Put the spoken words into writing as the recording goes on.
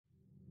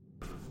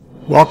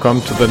Welcome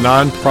to the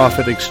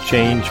Nonprofit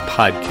Exchange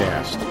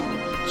Podcast.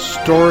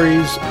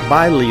 Stories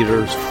by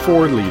leaders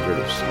for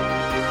leaders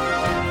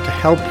to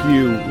help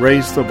you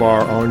raise the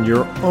bar on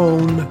your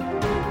own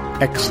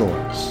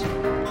excellence,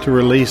 to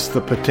release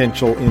the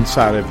potential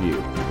inside of you.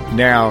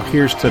 Now,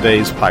 here's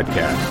today's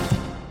podcast.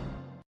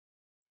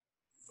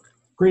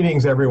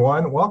 Greetings,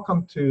 everyone.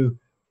 Welcome to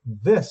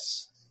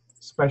this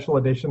special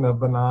edition of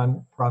the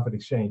Nonprofit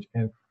Exchange.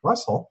 And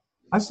Russell,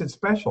 I said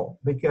special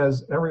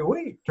because every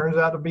week turns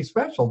out to be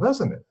special,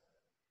 doesn't it?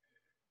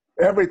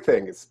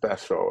 Everything is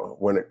special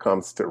when it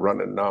comes to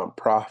running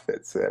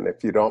nonprofits. And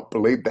if you don't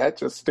believe that,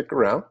 just stick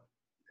around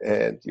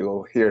and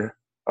you'll hear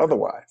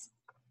otherwise.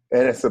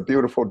 And it's a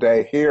beautiful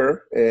day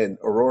here in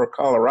Aurora,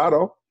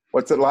 Colorado.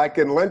 What's it like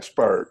in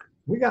Lynchburg?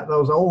 We got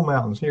those old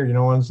mountains here,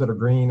 ones that are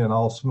green and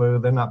all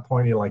smooth. They're not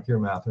pointy like your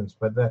mountains,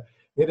 but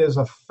it is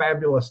a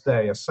fabulous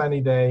day, a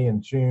sunny day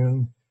in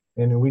June.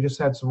 And we just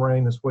had some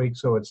rain this week,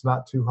 so it's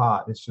not too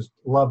hot. It's just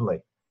lovely.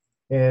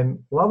 And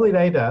lovely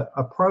day to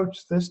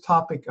approach this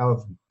topic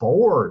of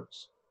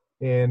boards.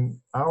 And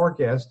our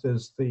guest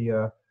is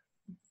the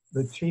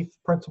chief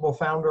principal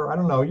founder. I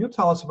don't know, you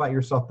tell us about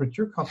yourself, but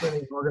your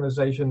company's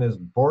organization is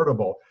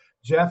Boardable.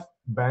 Jeff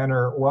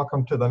Banner,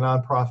 welcome to the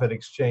Nonprofit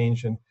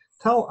Exchange. And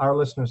tell our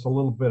listeners a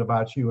little bit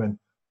about you and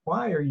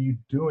why are you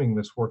doing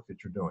this work that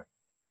you're doing?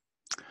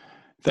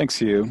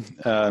 Thanks, you,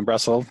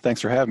 Russell. Thanks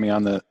for having me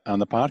on the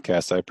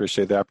podcast. I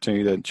appreciate the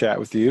opportunity to chat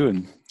with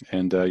you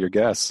and your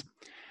guests.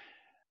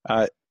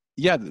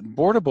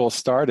 Boardable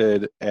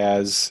started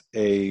as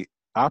a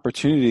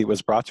opportunity. It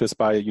was brought to us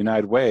by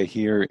United Way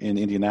here in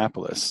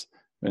Indianapolis.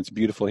 And it's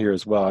beautiful here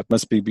as well. It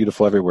must be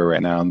beautiful everywhere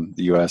right now in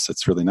the U.S.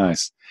 It's really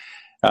nice.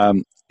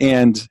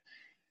 And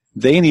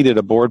they needed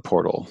a board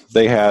portal.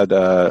 They had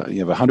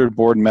 100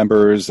 board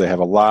members. They have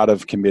a lot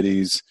of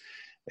committees.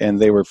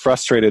 And they were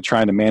frustrated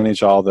trying to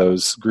manage all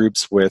those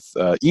groups with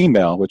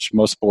email, which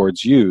most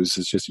boards use.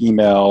 It's just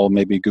email,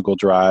 maybe Google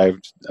Drive,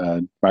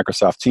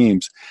 Microsoft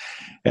Teams.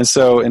 And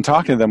so in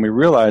talking to them, we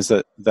realized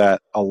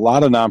that a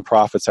lot of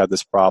nonprofits had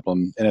this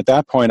problem. And at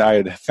that point, I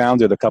had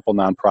founded a couple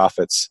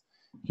nonprofits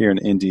here in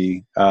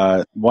Indy.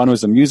 One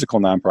was a musical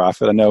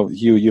nonprofit. I know,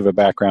 Hugh, you have a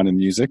background in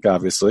music,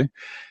 obviously.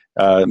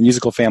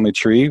 Musical Family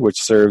Tree,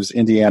 which serves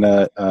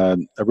Indiana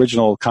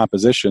original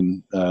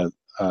composition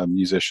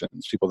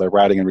musicians, people that are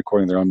writing and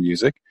recording their own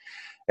music.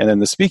 And then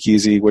the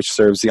Speakeasy, which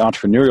serves the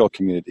entrepreneurial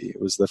community. It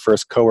was the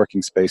first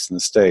co-working space in the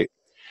state.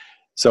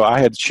 So I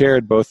had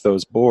chaired both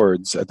those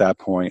boards at that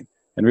point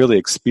and really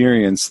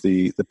experienced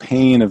the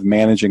pain of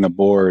managing a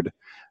board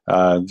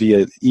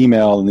via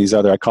email and these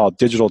other, I call it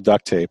digital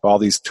duct tape, all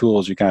these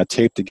tools you kind of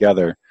tape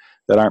together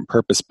that aren't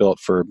purpose-built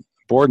for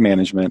board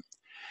management.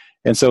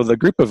 And so the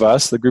group of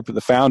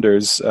the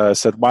founders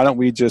said, why don't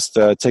we just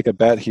take a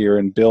bet here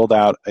and build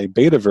out a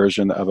beta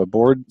version of a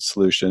board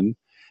solution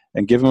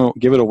and give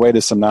it away to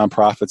some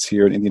nonprofits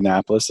here in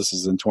Indianapolis. This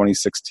is in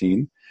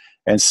 2016,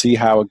 and see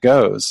how it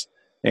goes.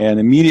 And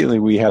immediately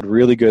we had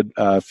really good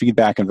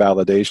feedback and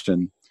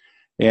validation.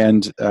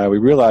 And we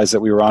realized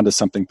that we were onto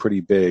something pretty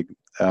big.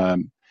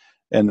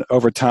 And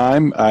over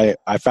time, I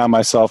found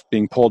myself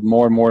being pulled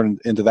more and more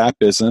into that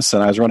business.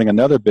 And I was running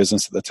another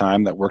business at the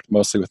time that worked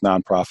mostly with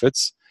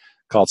nonprofits,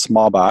 called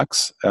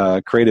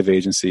Smallbox, creative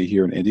agency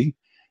here in Indy.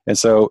 And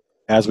so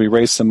as we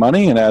raised some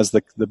money and as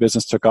the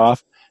business took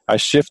off, I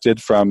shifted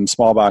from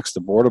Smallbox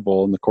to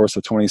Boardable in the course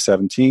of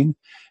 2017,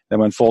 then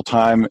went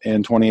full-time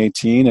in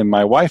 2018, and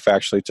my wife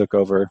actually took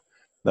over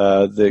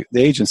the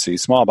agency,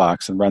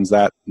 Smallbox, and runs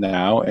that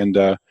now. And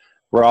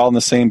we're all in the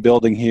same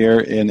building here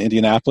in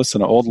Indianapolis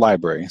in an old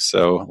library.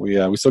 So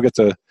we still get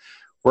to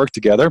work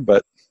together,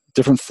 but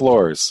different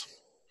floors.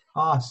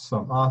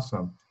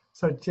 Awesome.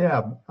 So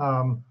Jeb,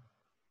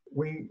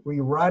 we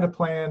write a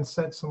plan,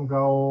 set some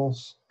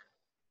goals,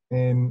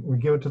 and we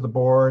give it to the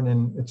board,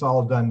 and it's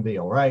all a done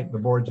deal, right? The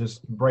board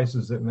just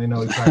embraces it, and they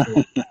know exactly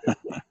what to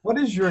do. What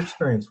is your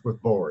experience with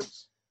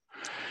boards?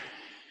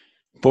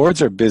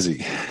 Boards are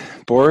busy.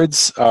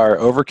 Boards are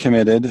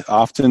overcommitted.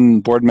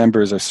 Often board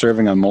members are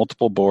serving on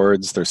multiple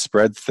boards. They're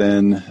spread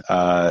thin.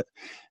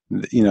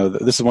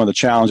 This is one of the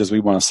challenges we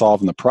want to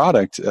solve in the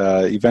product,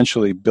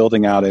 eventually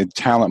building out a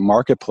talent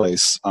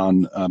marketplace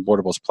on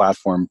Boardable's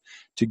platform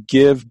to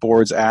give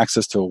boards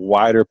access to a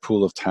wider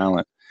pool of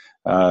talent.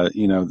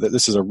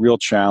 This is a real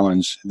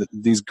challenge.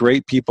 These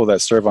great people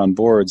that serve on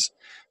boards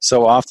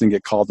so often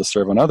get called to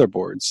serve on other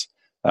boards.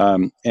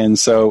 And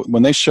so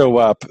when they show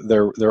up,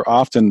 they're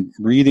often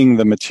reading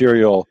the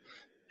material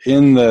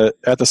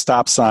at the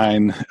stop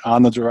sign,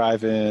 on the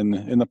drive-in,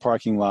 in the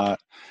parking lot,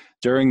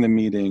 during the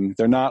meeting.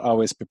 They're not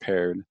always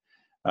prepared.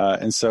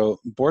 And so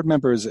board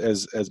members,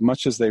 as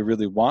much as they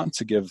really want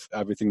to give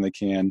everything they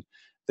can,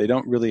 they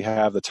don't really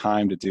have the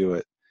time to do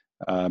it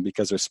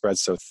because they're spread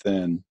so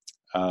thin.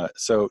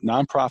 So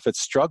nonprofits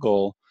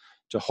struggle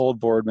to hold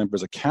board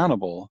members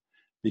accountable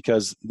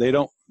because they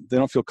don't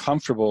feel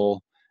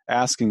comfortable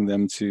asking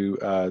them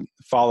to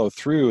follow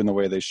through in the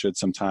way they should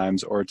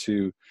sometimes, or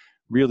to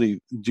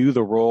really do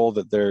the role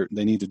that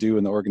they need to do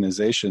in the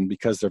organization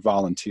because they're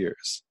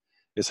volunteers.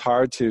 It's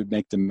hard to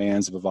make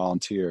demands of a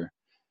volunteer.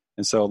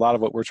 And so a lot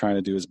of what we're trying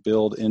to do is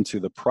build into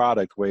the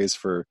product ways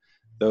for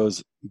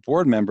those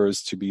board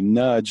members to be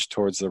nudged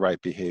towards the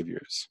right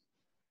behaviors.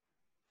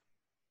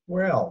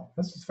 Well,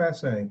 this is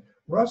fascinating.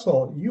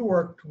 Russell, you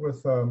worked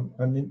with a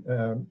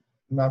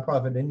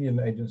nonprofit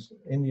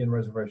Indian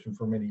reservation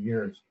for many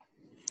years.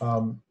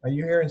 Are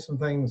you hearing some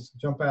things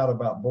jump out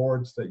about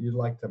boards that you'd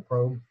like to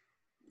probe?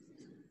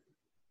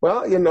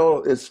 Well,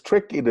 it's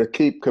tricky to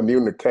keep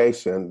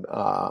communication.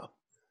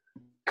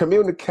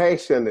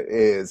 Communication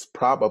is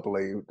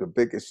probably the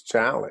biggest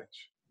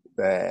challenge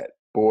that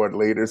board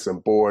leaders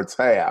and boards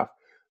have.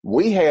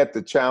 We had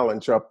the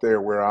challenge up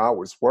there where I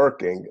was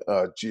working,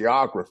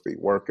 geography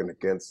working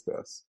against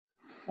us.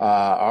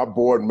 Our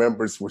board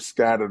members were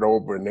scattered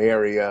over an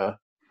area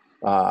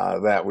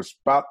that was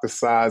about the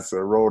size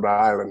of Rhode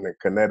Island and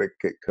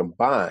Connecticut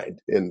combined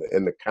in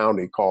the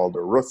county called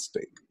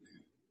Aroostook.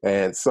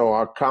 And so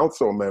our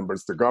council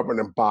members, the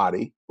governing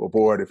body, or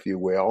board, if you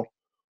will,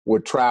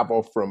 would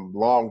travel from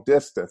long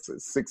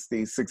distances,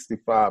 60,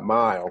 65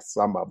 miles,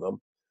 some of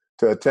them,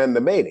 to attend the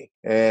meeting.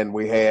 And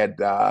we had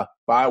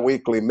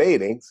biweekly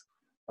meetings.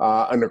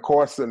 And of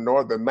course, in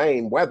northern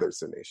Maine,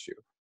 weather's an issue.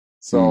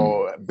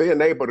 So being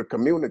able to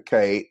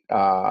communicate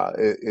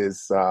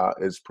is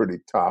pretty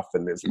tough,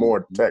 and there's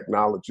more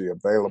technology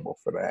available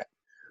for that.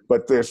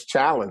 But there's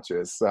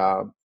challenges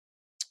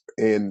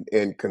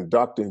in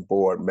conducting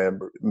board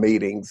member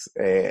meetings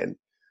and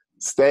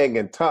staying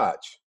in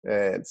touch.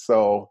 And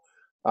so,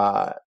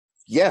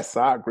 yes,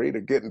 I agree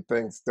that getting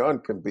things done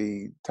can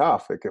be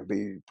tough. It can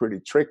be pretty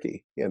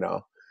tricky,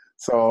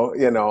 So,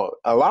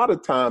 a lot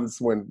of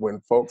times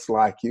when folks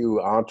like you,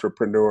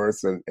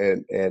 entrepreneurs and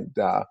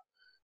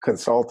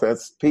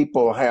consultants,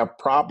 people have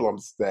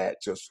problems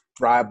that just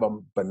drive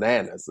them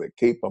bananas, that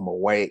keep them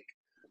awake.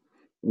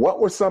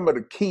 What were some of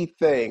the key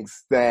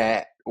things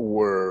that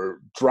were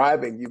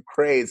driving you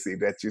crazy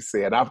that you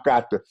said, I've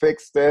got to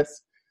fix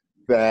this,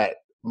 that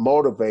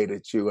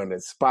motivated you and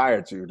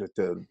inspired you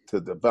to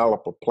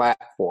develop a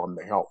platform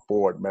to help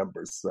board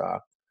members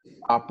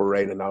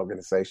operate an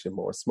organization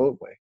more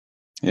smoothly?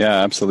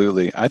 Yeah,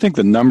 absolutely. I think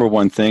the number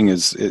one thing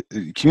is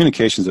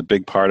communication is a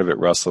big part of it,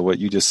 Russell. What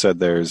you just said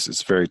there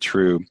is very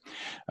true.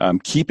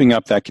 Keeping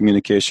up that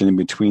communication in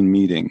between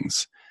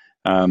meetings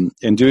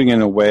and doing it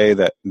in a way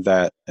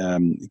that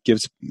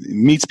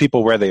meets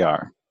people where they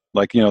are.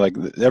 Like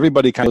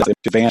everybody kind of has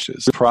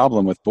advantages. The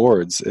problem with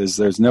boards is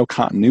there's no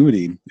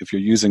continuity if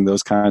you're using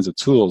those kinds of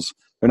tools.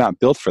 They're not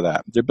built for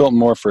that. They're built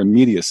more for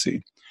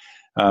immediacy.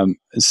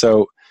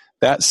 So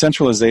that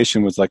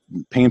centralization was like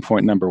pain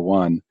point number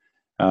one.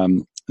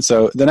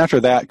 So then after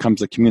that comes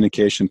the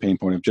communication pain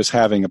point of just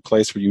having a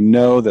place where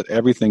that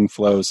everything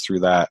flows through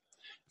that.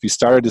 If you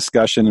start a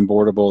discussion in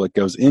Boardable, it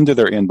goes into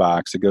their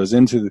inbox, it goes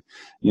into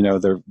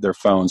their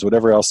phones,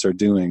 whatever else they're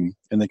doing,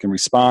 and they can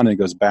respond and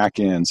it goes back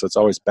in. So it's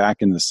always back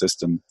in the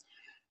system.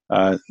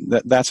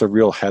 That's a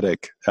real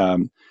headache.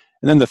 And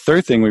then the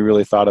third thing we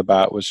really thought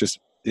about was just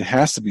it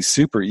has to be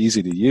super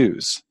easy to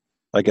use.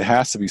 Like it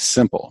has to be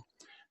simple.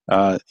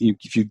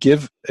 If you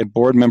give a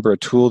board member a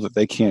tool that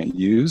they can't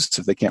use,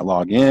 if they can't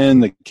log in,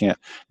 they can't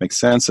make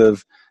sense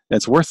of,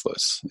 it's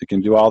worthless. It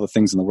can do all the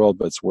things in the world,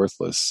 but it's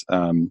worthless.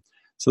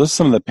 So those are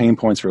some of the pain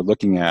points we're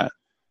looking at.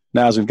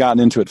 Now, as we've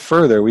gotten into it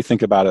further, we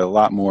think about it a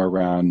lot more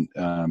around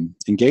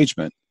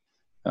engagement.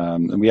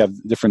 And we have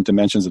different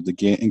dimensions of the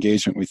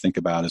engagement we think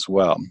about as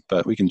well.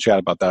 But we can chat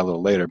about that a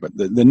little later. But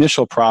the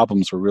initial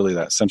problems were really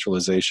that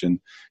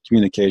centralization,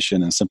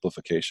 communication, and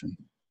simplification.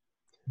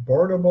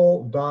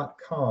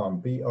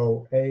 Boardable.com,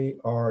 Boardable,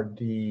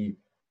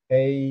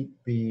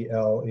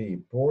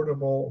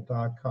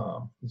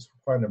 Boardable.com. It's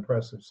quite an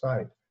impressive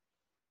site.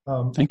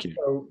 Thank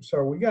you.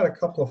 So we got a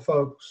couple of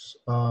folks.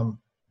 Want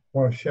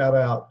to shout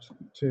out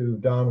to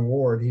Don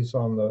Ward. He's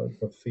on the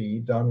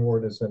feed. Don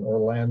Ward is in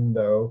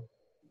Orlando,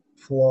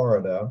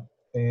 Florida,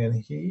 and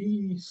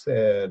he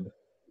said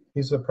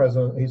he's the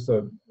president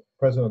of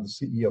the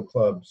CEO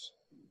clubs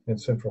in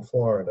Central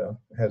Florida.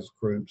 Has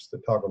groups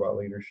that talk about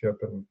leadership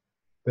and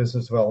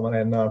business development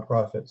and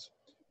nonprofits.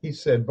 He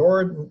said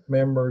board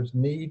members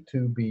need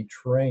to be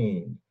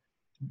trained.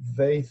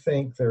 They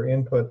think their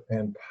input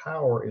and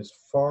power is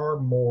far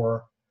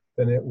more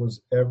than it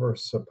was ever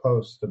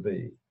supposed to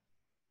be.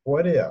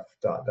 What if, ...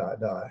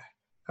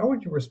 How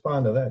would you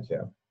respond to that,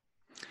 Jim?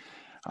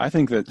 I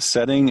think that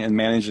setting and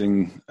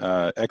managing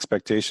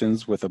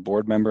expectations with a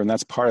board member, and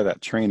that's part of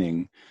that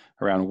training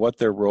around what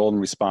their role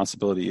and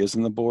responsibility is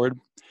in the board.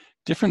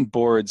 Different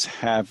boards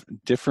have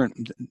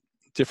different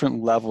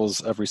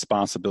levels of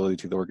responsibility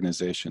to the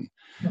organization.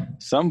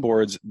 Some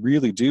boards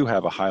really do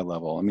have a high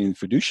level. I mean,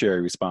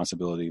 fiduciary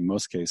responsibility in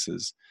most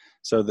cases.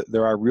 So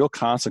there are real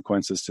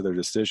consequences to their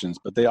decisions,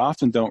 but they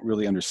often don't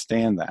really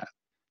understand that.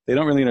 They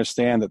don't really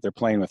understand that they're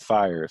playing with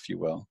fire, if you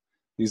will.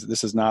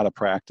 This is not a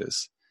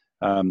practice.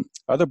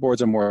 Other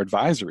boards are more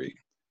advisory,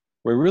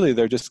 where really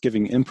they're just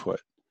giving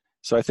input.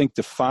 So I think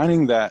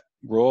defining that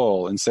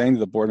role and saying to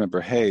the board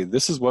member, hey,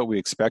 this is what we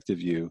expect of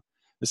you.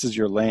 This is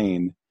your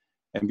lane.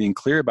 And being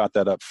clear about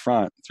that up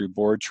front through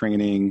board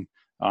training,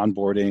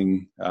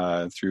 onboarding,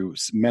 through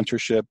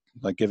mentorship,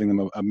 like giving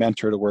them a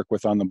mentor to work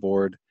with on the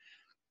board,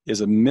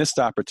 is a missed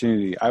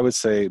opportunity. I would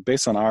say,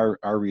 based on our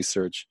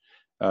research,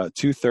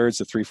 2/3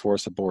 to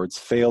 3/4 of boards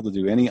fail to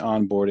do any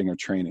onboarding or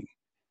training.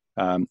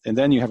 And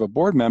then you have a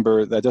board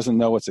member that doesn't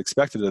know what's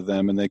expected of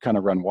them, and they kind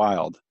of run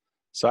wild.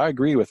 So I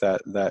agree with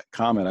that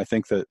comment. I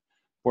think that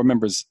board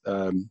members,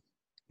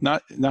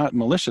 not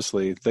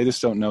maliciously, they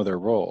just don't know their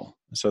role.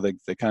 So they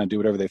kind of do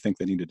whatever they think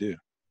they need to do.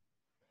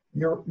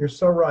 You're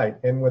so right.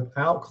 And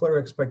without clear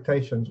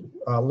expectations,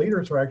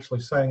 leaders are actually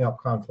setting up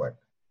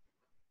conflict,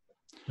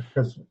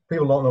 because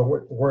people don't know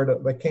where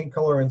they can't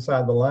color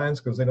inside the lines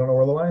because they don't know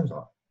where the lines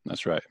are.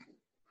 That's right.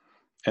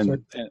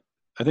 And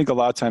I think a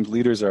lot of times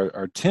leaders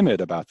are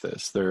timid about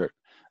this. They're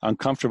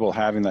uncomfortable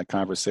having that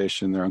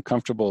conversation. They're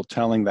uncomfortable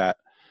telling that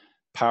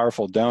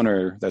powerful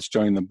donor that's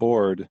joining the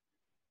board,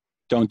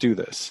 don't do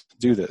this,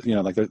 do this. You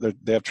know, like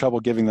they have trouble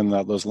giving them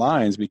those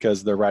lines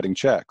because they're writing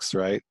checks,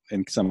 right?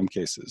 In some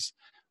cases,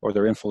 or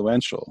they're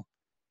influential.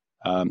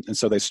 And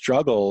so they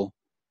struggle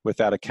with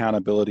that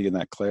accountability and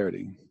that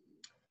clarity.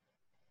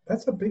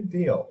 That's a big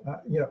deal.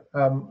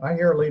 I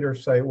hear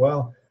leaders say,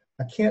 well,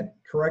 I can't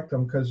correct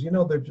them because,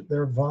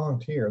 they're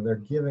volunteer. They're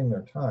giving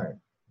their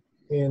time.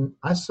 And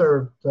I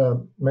served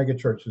mega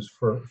churches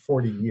for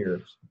 40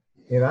 years.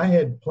 And I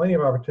had plenty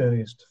of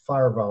opportunities to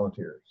fire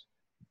volunteers.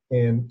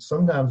 And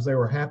sometimes they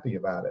were happy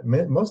about it.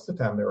 Most of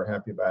the time they were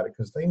happy about it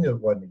because they knew it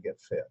wasn't a good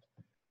fit.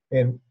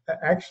 And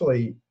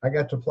actually, I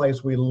got to a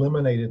place we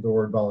eliminated the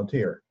word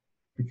volunteer,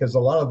 because a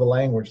lot of the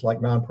language, like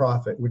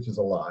nonprofit, which is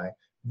a lie,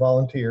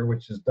 volunteer,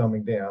 which is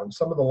dumbing down,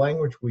 some of the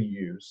language we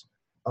use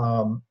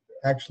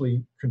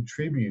actually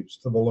contributes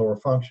to the lower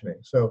functioning.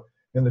 So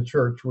in the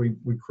church, we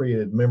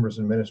created members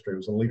in ministry. It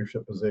was a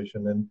leadership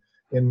position. And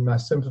in my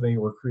symphony,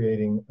 we're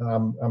creating,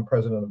 I'm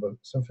president of a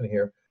symphony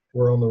here.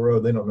 We're on the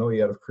road, they don't know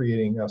yet, of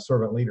creating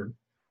servant leader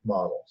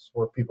models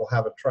where people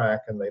have a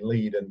track and they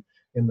lead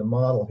in the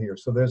model here.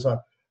 So there's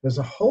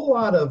a whole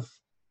lot of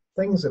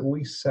things that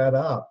we set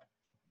up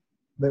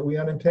that we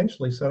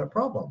unintentionally set up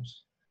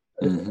problems.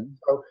 Mm-hmm.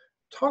 So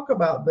talk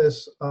about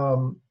this.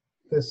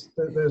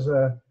 There's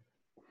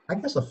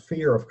a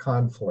fear of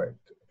conflict.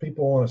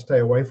 People want to stay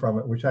away from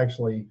it, which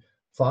actually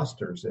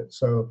fosters it.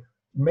 So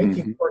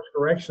making course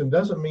correction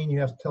doesn't mean you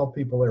have to tell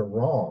people they're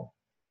wrong.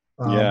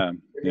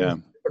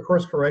 A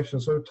course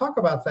correction. So talk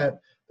about that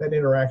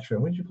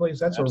interaction, would you please?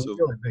 That's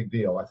Absolutely. A really big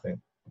deal, I think.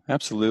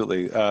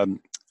 Absolutely.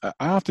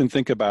 I often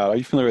think about, are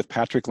you familiar with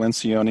Patrick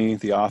Lencioni,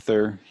 the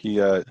author? He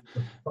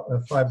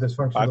Five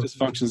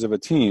Dysfunctions of a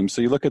Team.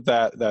 So you look at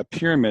that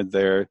pyramid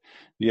there,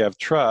 you have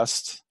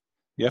trust.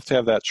 You have to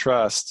have that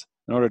trust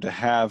in order to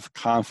have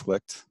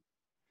conflict,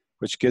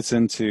 which gets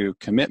into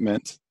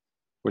commitment,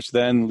 which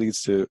then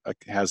leads to,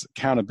 has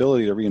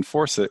accountability to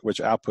reinforce it, which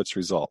outputs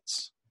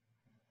results.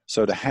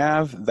 So to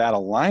have that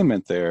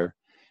alignment there,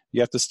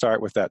 you have to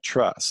start with that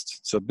trust.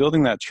 So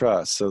building that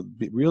trust. So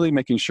really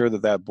making sure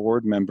that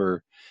board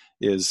member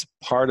is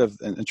part of,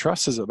 and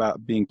trust is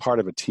about being part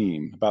of a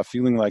team, about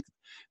feeling like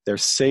they're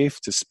safe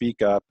to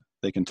speak up.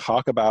 They can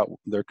talk about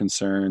their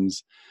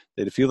concerns.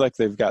 They feel like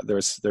they're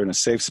in a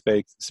safe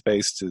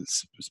space to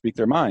speak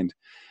their mind.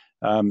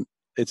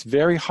 It's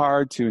very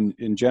hard to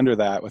engender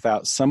that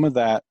without some of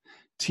that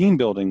team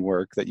building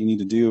work that you need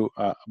to do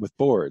with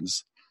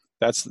boards.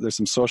 There's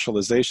some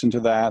socialization to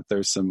that.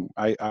 There's some,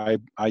 I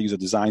use a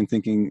design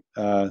thinking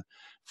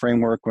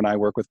framework when I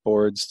work with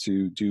boards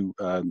to do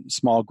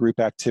small group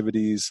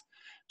activities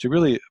to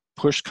really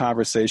push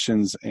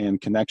conversations and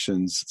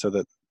connections so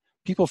that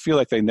people feel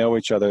like they know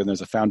each other and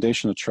there's a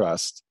foundation of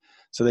trust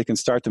so they can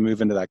start to move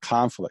into that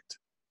conflict,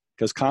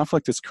 because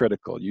conflict is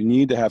critical. You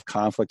need to have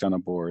conflict on a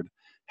board,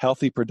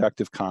 healthy,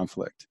 productive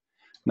conflict,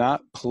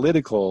 not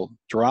political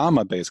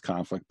drama-based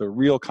conflict, but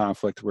real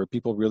conflict where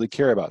people really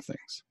care about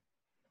things.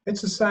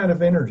 It's a sign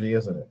of energy,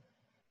 isn't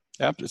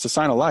it? It's a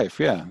sign of life,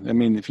 yeah. I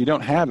mean, if you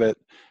don't have it,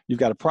 you've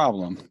got a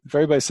problem. If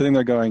everybody's sitting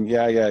there going,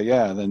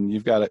 yeah, then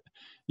you've got a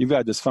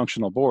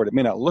dysfunctional board. It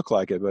may not look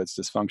like it, but it's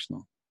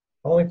dysfunctional.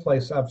 Only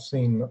place I've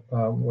seen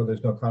where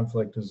there's no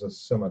conflict is a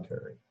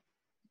cemetery.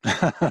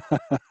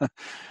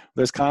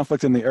 There's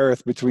conflict in the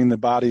earth between the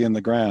body and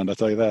the ground, I'll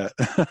tell you that.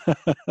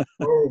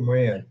 Oh,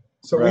 man.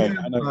 So right, we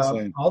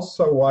have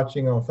also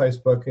watching on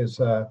Facebook is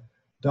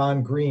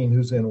Don Green,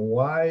 who's in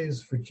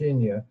Wise,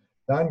 Virginia.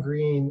 Don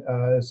Green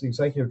is the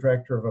executive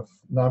director of a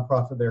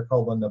nonprofit there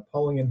called the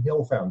Napoleon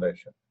Hill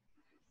Foundation.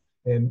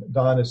 And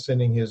Don is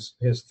sending his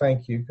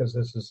thank you because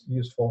this is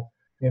useful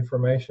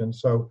information.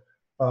 So,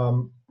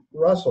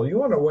 Russell, you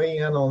want to weigh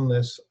in on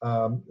this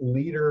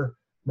leader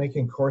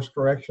making course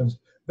corrections?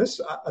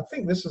 I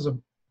think this is a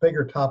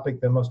bigger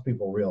topic than most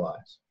people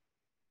realize.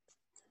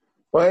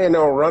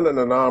 Well, running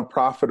a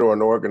nonprofit or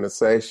an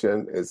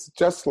organization is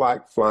just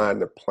like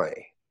flying a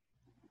plane.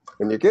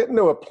 When you get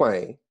into a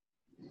plane,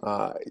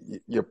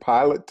 your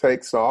pilot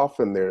takes off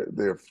and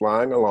they're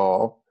flying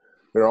along.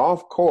 They're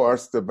off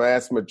course the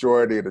vast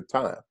majority of the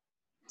time.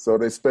 So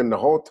they spend the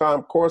whole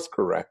time course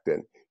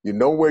correcting. You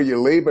know where you're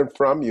leaving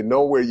from, you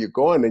know where you're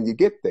going, and you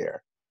get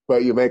there.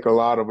 But you make a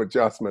lot of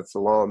adjustments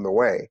along the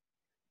way.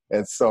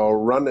 And so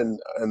running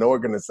an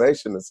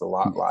organization is a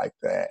lot like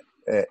that.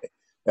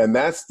 And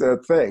that's the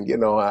thing, you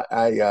know,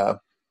 I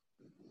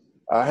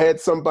had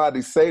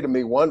somebody say to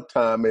me one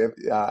time,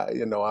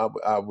 you know,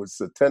 I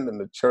was attending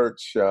the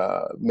church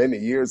many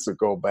years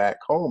ago back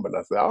home, and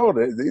I said, oh,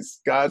 these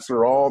guys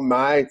are all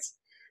nice.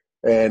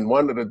 And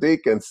one of the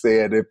deacons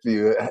said, if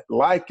you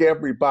like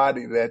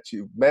everybody that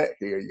you've met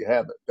here, you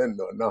haven't been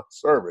to enough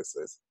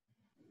services.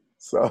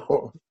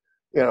 So,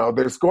 you know,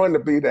 there's going to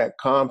be that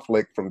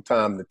conflict from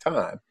time to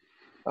time,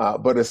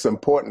 but it's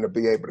important to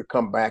be able to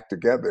come back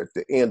together at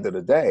the end of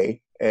the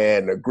day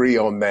and agree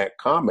on that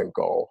common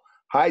goal.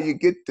 How you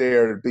get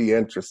there to be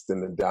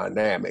interesting and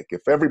dynamic.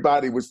 If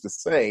everybody was the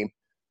same,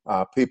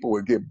 people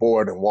would get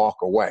bored and walk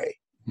away.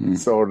 Mm.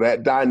 So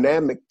that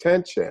dynamic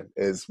tension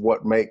is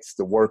what makes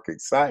the work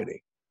exciting.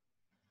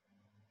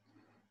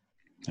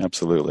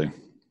 Absolutely.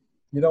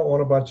 You don't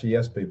want a bunch of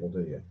yes people, do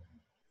you?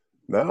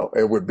 No,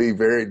 it would be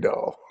very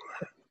dull.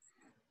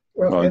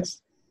 Well,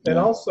 and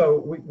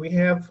also we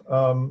have,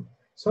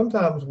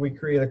 sometimes we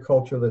create a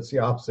culture that's the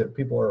opposite.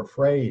 People are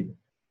afraid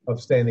of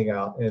standing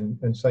out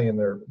and saying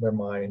their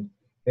mind.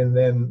 And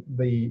then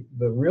the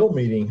real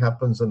meeting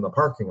happens in the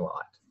parking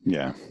lot.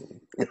 Yeah.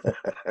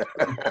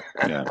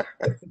 Yeah.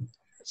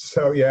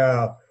 So,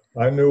 yeah,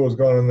 I knew it was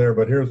going in there,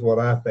 but here's what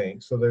I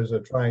think. So there's a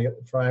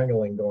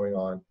triangling going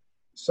on.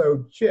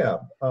 So, Jeb,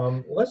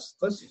 let's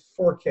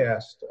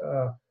forecast.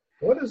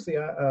 What does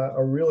a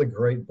really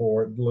great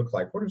board look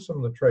like? What are some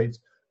of the traits?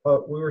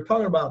 We were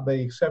talking about the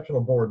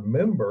exceptional board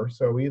member,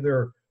 so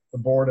either the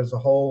board as a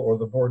whole or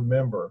the board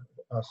member.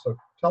 So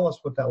tell us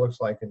what that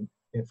looks like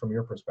from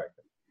your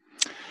perspective.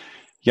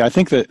 Yeah, I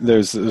think that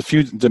there's a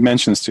few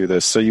dimensions to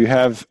this. So you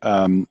have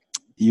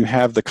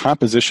the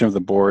composition of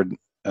the board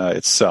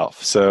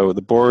itself. So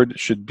the board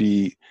should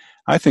be,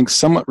 I think,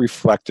 somewhat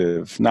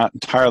reflective, not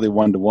entirely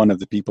one-to-one of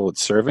the people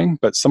it's serving,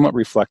 but somewhat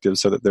reflective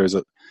so that there's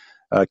a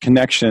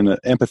connection, an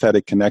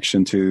empathetic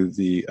connection to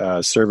the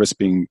service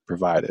being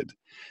provided.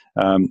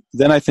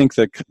 Then I think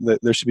that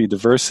there should be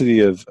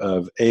diversity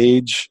of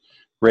age,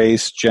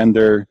 race,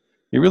 gender.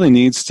 It really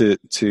needs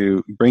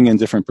to bring in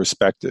different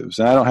perspectives.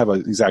 And I don't have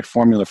an exact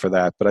formula for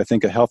that, but I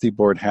think a healthy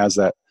board has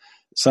that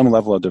some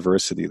level of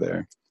diversity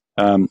there.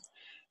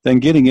 Then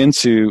getting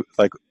into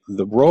like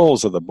the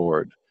roles of the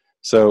board.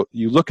 So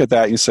you look at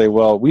that and you say,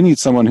 well, we need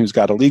someone who's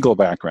got a legal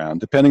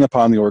background, depending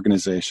upon the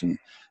organization,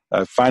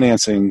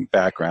 financing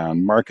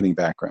background, marketing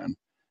background.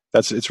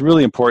 It's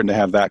really important to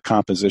have that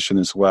composition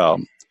as well.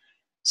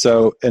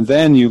 So, and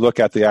then you look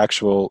at the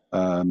actual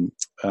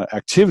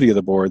activity of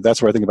the board.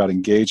 That's where I think about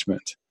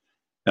engagement.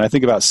 And I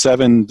think about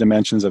 7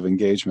 dimensions of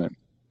engagement.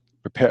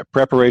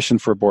 Preparation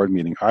for a board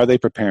meeting. Are they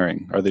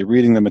preparing? Are they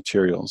reading the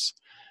materials?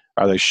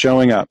 Are they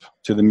showing up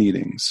to the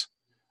meetings?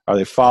 Are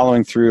they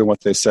following through on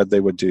what they said they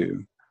would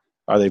do?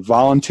 Are they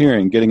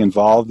volunteering, getting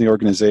involved in the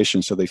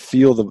organization so they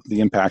feel the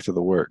impact of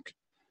the work?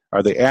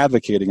 Are they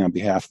advocating on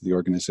behalf of the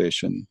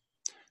organization?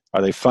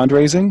 Are they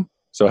fundraising,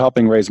 so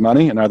helping raise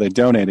money? And are they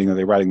donating? Are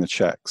they writing the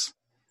checks?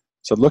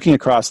 So looking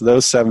across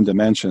those 7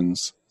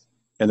 dimensions,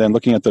 and then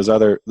looking at those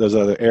other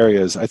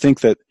areas, I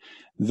think that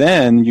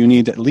then you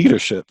need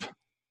leadership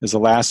as the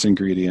last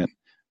ingredient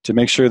to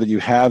make sure that you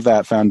have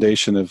that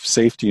foundation of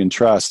safety and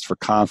trust for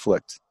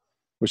conflict,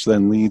 which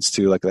then leads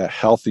to like that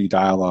healthy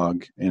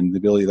dialogue and the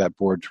ability of that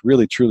board to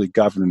really truly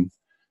govern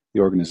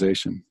the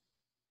organization.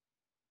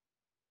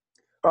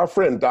 Our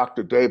friend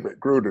Dr.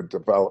 David Gruder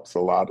develops a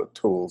lot of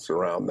tools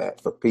around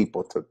that for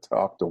people to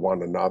talk to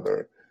one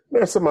another.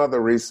 There's some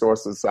other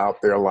resources out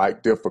there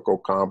like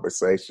Difficult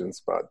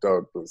Conversations by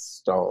Douglas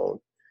Stone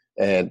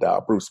and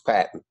Bruce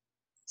Patton.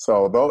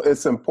 So though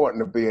it's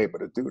important to be able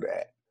to do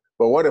that.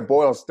 But what it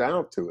boils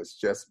down to is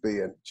just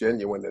being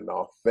genuine and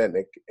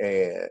authentic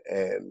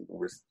and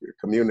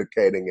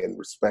communicating in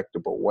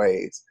respectable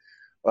ways.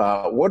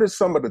 What are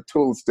some of the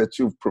tools that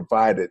you've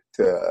provided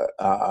to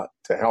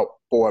help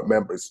board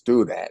members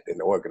do that in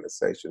the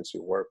organizations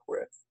you work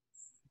with?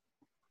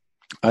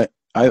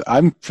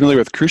 I'm familiar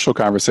with Crucial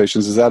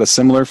Conversations. Is that a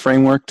similar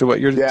framework to what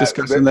you're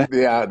discussing there?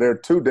 Yeah, they're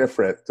 2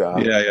 different.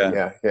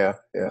 Yeah.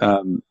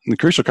 The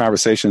Crucial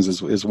Conversations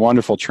is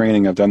wonderful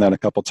training. I've done that a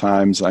couple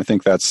times. I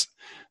think that's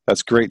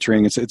great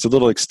training. It's a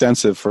little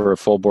extensive for a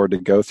full board to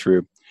go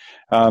through.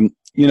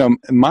 In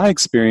my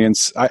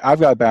experience, I've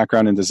got a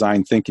background in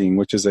design thinking,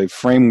 which is a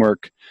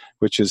framework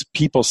which is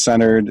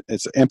people-centered.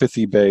 It's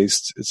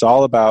empathy-based. It's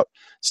all about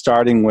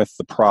starting with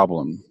the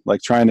problem,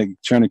 like trying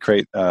to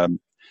create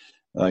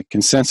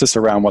consensus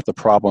around what the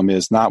problem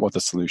is, not what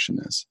the solution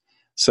is.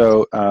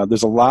 So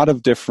there's a lot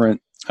of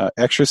different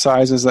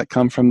exercises that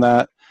come from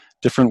that,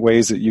 different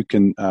ways that you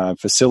can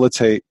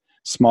facilitate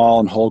small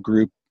and whole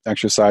group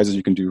exercises.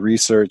 You can do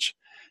research.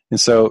 And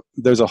so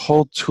there's a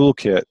whole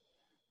toolkit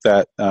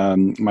that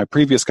my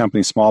previous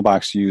company,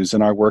 Smallbox, used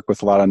in our work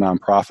with a lot of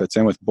nonprofits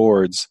and with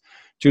boards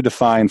to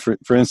define,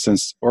 for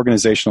instance,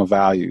 organizational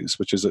values,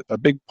 which is a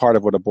big part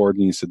of what a board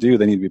needs to do.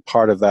 They need to be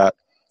part of that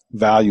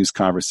values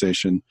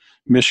conversation,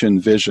 mission,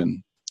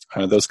 vision,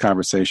 those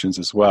conversations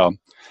as well.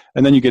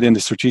 And then you get into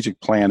strategic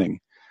planning.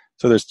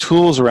 So there's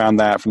tools around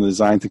that from the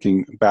design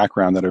thinking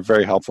background that are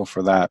very helpful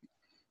for that.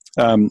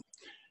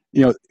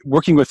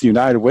 Working with the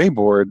United Way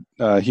board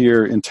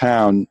here in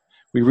town,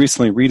 we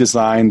recently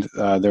redesigned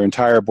their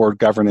entire board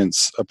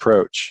governance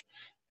approach.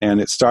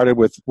 And it started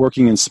with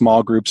working in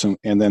small groups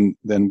and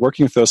then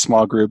working with those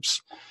small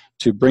groups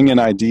to bring in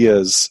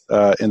ideas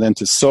and then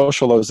to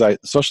socialize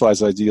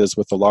ideas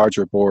with the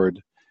larger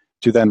board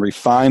to then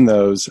refine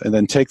those and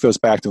then take those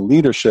back to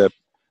leadership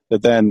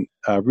that then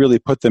really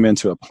put them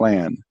into a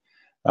plan.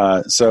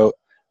 So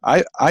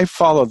I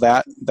follow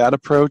that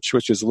approach,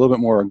 which is a little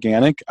bit more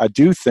organic. I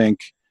do think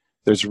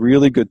there's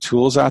really good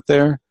tools out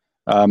there.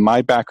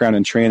 My background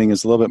and training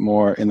is a little bit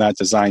more in that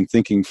design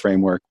thinking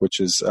framework, which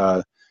is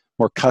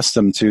more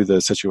custom to the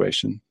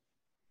situation.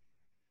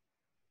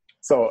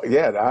 So,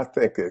 yeah, I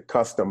think a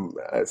custom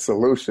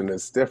solution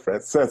is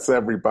different since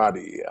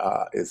everybody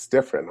is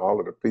different. All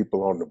of the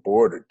people on the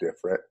board are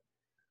different.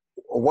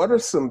 What are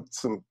some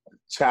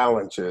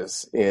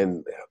challenges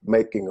in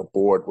making a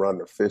board run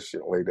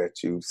efficiently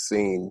that you've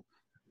seen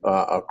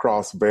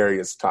across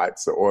various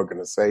types of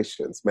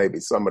organizations, maybe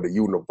some of the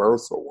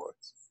universal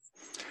ones?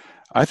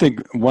 I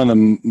think one of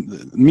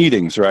the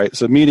meetings, right?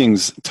 So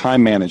meetings,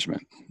 time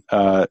management.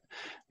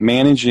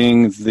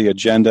 Managing the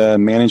agenda,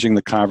 managing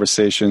the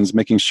conversations,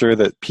 making sure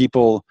that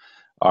people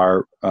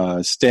are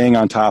staying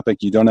on topic.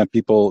 You don't have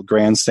people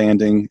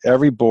grandstanding.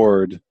 Every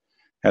board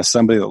has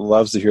somebody that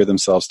loves to hear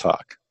themselves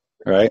talk,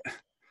 right?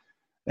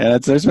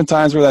 And there's been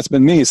times where that's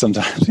been me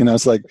sometimes.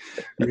 It's like,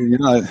 I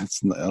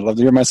love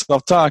to hear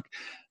myself talk.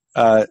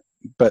 But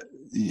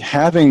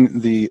having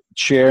the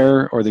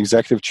chair or the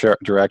executive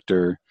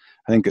director,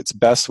 I think it's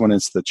best when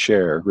it's the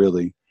chair,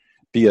 really.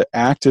 Be an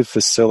active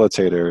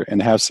facilitator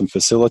and have some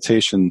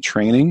facilitation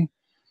training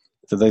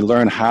so they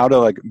learn how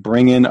to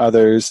bring in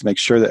others, make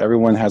sure that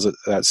everyone has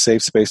that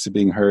safe space to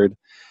being heard.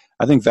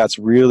 I think that's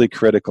really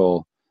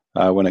critical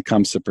when it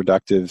comes to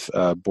productive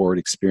board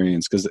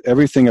experience, because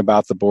everything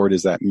about the board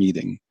is that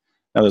meeting.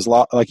 Now there's a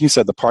lot, like you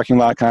said, the parking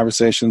lot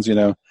conversations,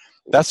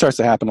 that starts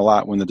to happen a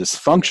lot when the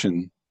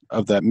dysfunction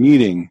of that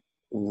meeting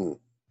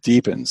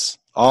deepens.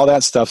 All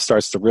that stuff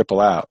starts to ripple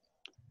out.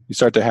 You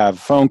start to have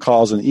phone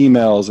calls and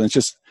emails, and it's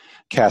just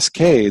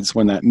cascades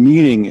when that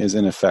meeting is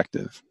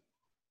ineffective.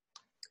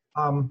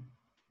 I'm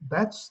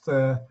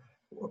a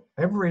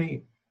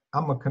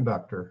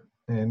conductor,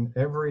 and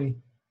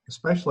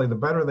especially the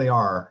better they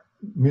are,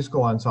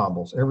 musical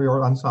ensembles, every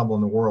ensemble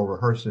in the world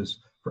rehearses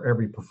for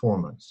every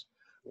performance.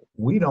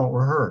 We don't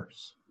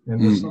rehearse.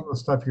 And some of the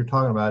stuff you're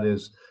talking about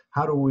is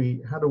how do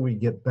we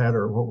get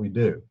better at what we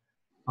do?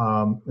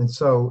 And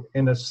so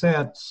in a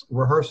sense,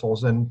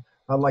 rehearsals, and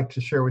I'd like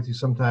to share with you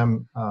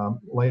sometime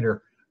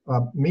later,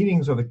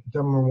 meetings are the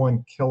number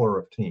one killer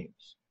of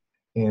teams.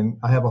 And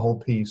I have a whole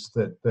piece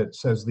that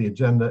says the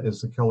agenda is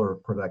the killer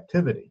of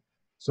productivity.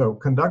 So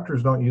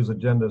conductors don't use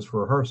agendas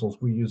for rehearsals.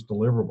 We use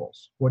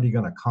deliverables. What are you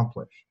going to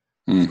accomplish?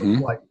 Mm-hmm.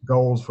 So like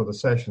goals for the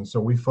session. So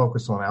we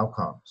focus on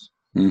outcomes.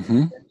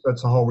 Mm-hmm. So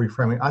it's a whole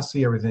reframing. I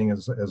see everything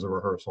as a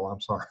rehearsal.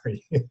 I'm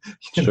sorry.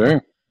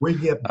 Sure. We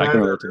get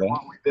better at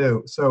what we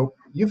do. So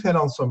you've hit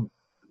on so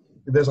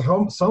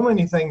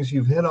many things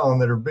you've hit on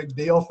that are big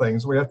deal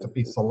things. We have to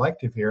be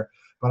selective here.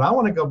 But I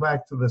want to go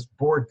back to this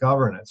board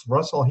governance.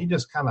 Russell, he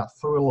just kind of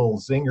threw a little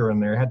zinger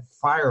in there, had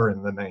fire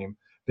in the name.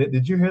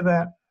 Did you hear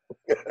that?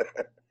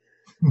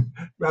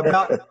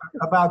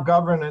 about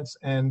governance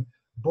and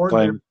board.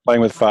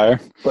 Playing with fire.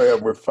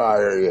 Playing with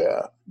fire,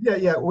 yeah.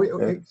 Yeah. We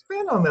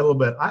expand on that a little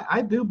bit.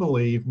 I do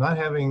believe not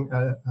having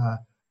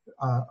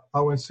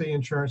ONC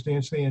insurance,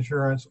 DNC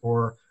insurance,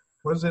 or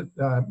what is it,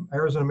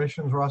 Arizona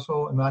Emissions,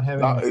 Russell, and not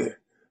having...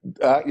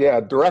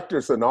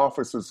 directors and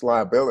officers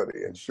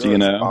liability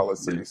insurance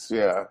policies.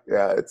 Yeah,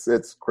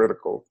 it's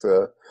critical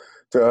to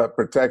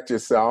protect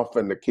yourself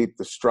and to keep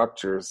the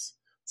structures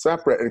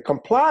separate. And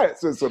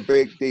compliance is a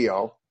big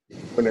deal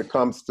when it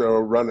comes to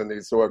running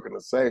these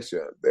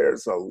organizations.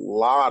 There's a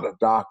lot of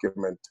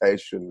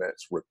documentation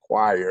that's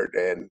required.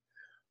 And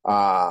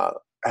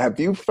have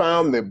you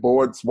found that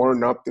boards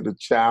weren't up to the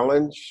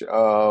challenge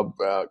of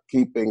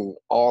keeping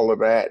all of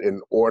that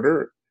in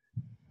order?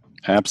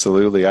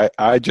 Absolutely.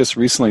 I just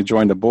recently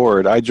joined a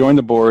board. I joined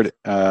the board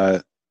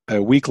a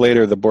week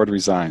later, the board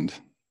resigned.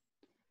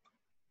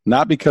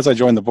 Not because I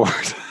joined the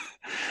board,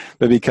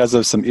 but because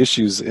of some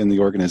issues in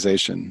the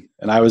organization.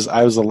 And I was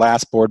the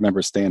last board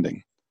member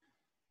standing.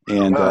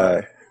 And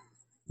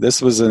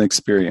this was an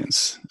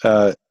experience.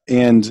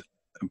 And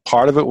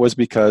part of it was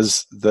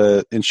because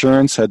the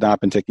insurance had not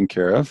been taken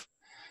care of.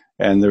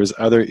 And there was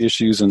other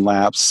issues and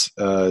lapse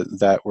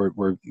that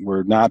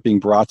were not being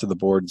brought to the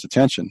board's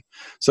attention.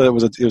 So it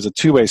was a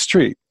two-way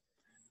street.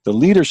 The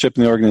leadership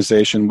in the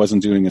organization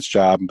wasn't doing its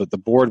job, but the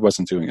board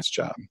wasn't doing its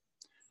job.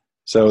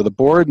 So the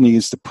board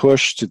needs to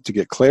push to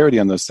get clarity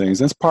on those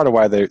things. And that's part of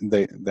why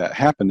that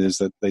happened, is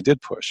that they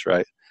did push,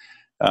 right?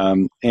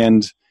 And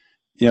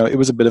it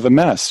was a bit of a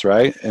mess,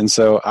 right? And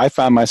so I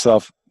found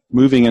myself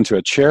moving into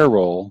a chair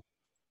role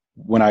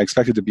when I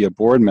expected to be a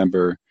board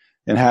member,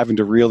 and having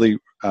to really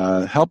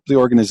help the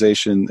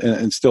organization,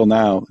 and still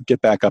now,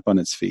 get back up on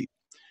its feet.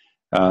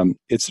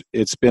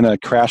 It's been a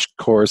crash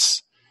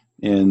course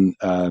in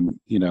a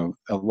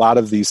lot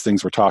of these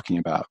things we're talking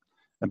about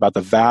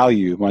the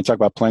value. When I talk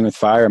about playing with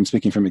fire, I'm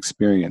speaking from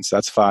experience.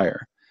 That's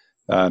fire.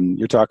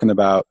 You're talking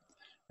about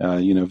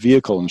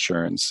vehicle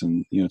insurance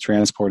and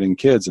transporting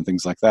kids and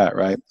things like that,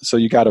 right? So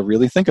you got to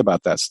really think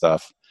about that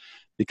stuff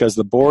because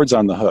the board's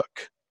on the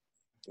hook.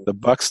 The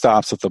buck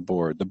stops at the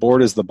board. The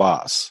board is the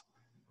boss.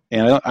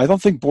 And I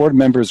don't think board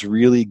members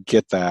really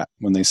get that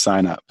when they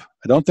sign up.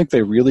 I don't think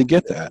they really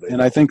get that.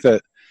 And I think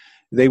that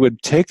they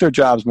would take their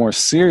jobs more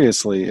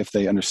seriously if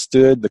they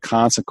understood the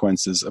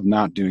consequences of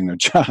not doing their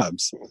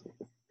jobs.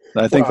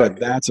 And I think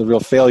that's a real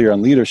failure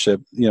on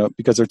leadership,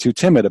 because they're too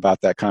timid about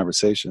that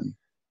conversation.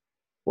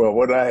 Well,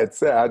 what I had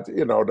said,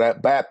 that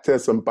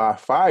baptism by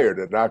fire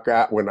that I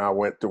got when I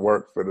went to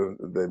work for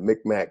the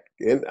Micmac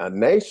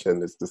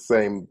Nation is the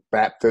same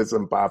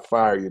baptism by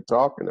fire you're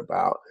talking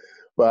about.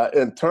 But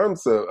in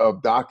terms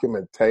of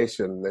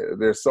documentation,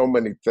 there's so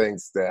many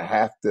things that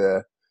have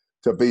to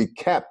be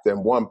kept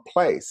in one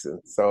place.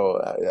 And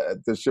so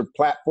does your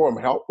platform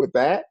help with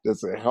that?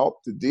 Does it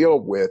help to deal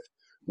with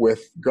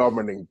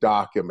governing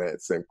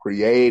documents and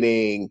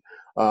creating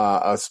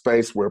a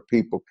space where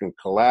people can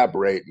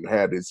collaborate and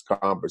have these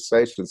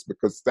conversations?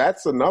 Because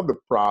that's another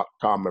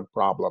common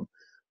problem.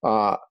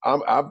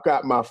 I've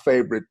got my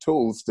favorite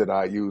tools that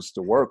I use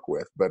to work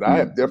with, but I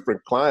have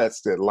different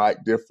clients that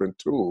like different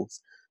tools,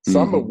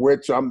 some of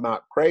which I'm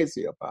not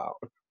crazy about.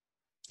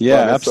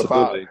 Yeah, but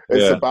absolutely.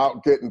 It's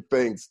about getting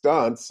things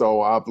done.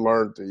 So I've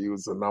learned to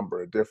use a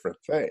number of different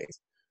things.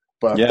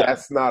 But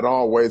that's not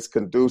always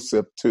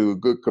conducive to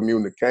good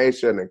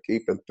communication and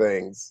keeping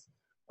things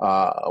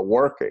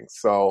working.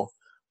 So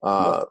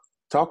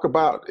talk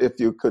about if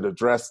you could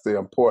address the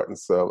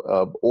importance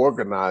of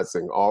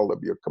organizing all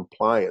of your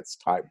compliance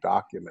type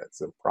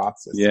documents and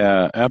processes.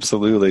 Yeah,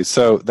 absolutely.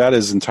 So that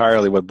is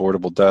entirely what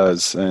Boardable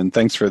does. And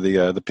thanks for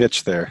the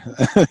pitch there.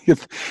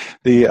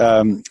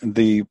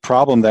 The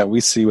problem that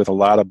we see with a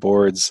lot of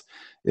boards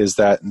is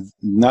that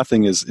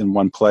nothing is in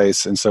one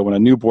place. And so when a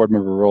new board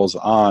member rolls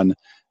on,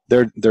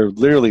 they're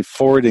literally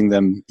forwarding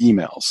them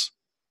emails.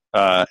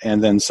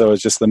 And then so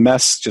it's just the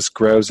mess just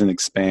grows and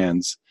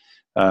expands.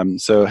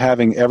 So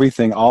having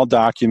everything, all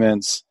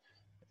documents,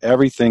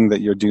 everything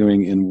that you're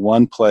doing in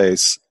one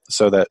place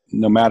so that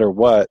no matter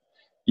what,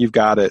 you've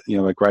got it,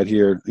 like right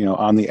here,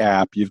 on the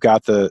app, you've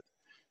got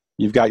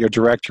your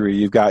directory,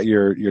 you've got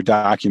your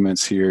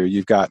documents here,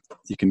 you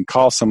can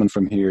call someone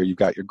from here, you've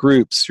got your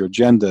groups, your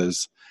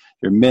agendas,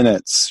 your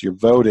minutes, your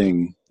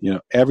voting,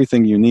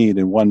 everything you need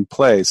in one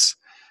place.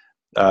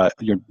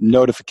 Your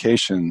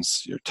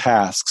notifications, your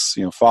tasks,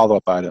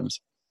 follow-up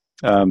items.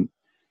 And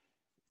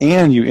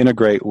you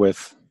integrate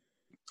with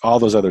all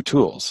those other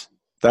tools.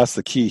 That's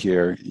the key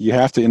here. You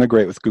have to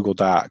integrate with Google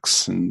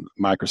Docs and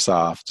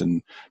Microsoft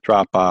and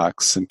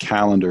Dropbox and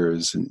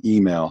calendars and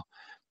email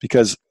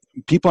because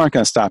people aren't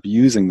going to stop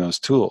using those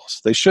tools.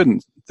 They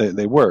shouldn't.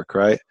 They work,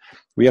 right?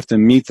 We have to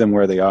meet them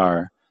where they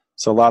are.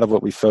 So a lot of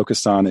what we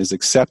focused on is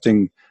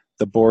accepting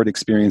the board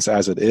experience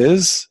as it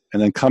is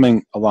and then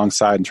coming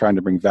alongside and trying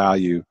to bring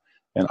value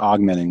and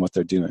augmenting what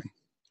they're doing.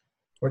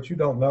 What you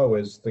don't know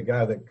is the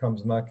guy that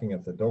comes knocking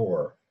at the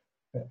door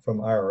from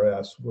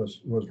IRS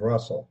was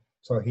Russell.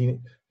 So he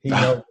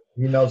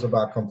knows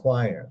about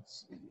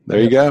compliance.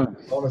 There you go.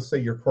 I want to see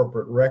your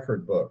corporate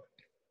record book.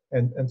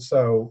 And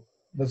so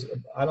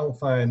I don't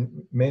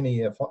find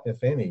many,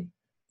 if any,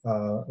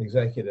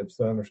 executives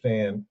that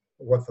understand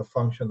what the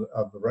function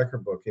of the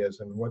record book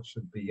is and what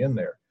should be in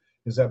there.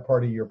 Is that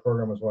part of your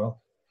program as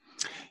well?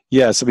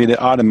 Yes, it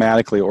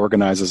automatically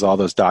organizes all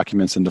those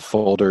documents into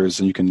folders,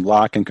 and you can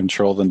lock and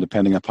control them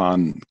depending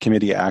upon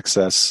committee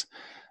access.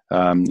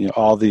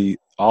 All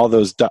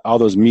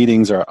those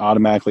meetings are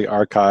automatically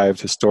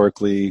archived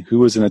historically. Who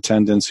was in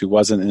attendance? Who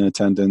wasn't in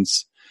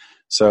attendance?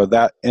 So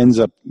that ends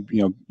up,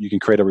 you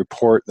can create a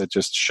report that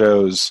just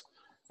shows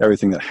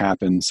everything that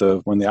happened.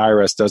 So when the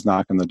IRS does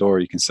knock on the door,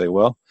 you can say,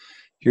 well,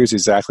 here's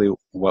exactly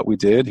what we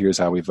did. Here's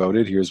how we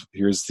voted. Here's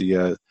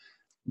the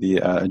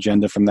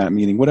agenda from that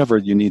meeting, whatever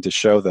you need to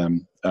show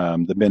them,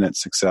 the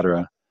minutes,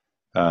 etc.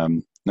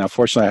 Now,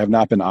 fortunately, I have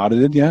not been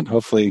audited yet.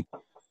 Hopefully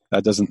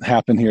that doesn't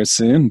happen here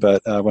soon.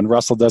 But when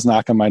Russell does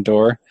knock on my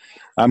door,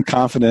 I'm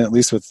confident, at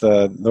least with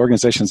the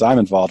organizations I'm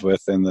involved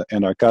with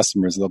and our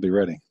customers, they'll be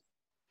ready.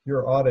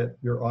 Your audit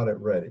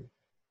ready.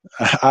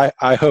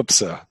 I hope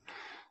so.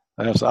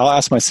 I'll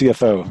ask my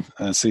CFO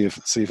and see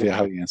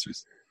how he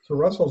answers. So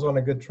Russell's on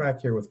a good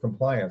track here with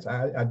compliance.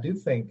 I do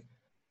think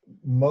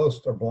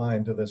most are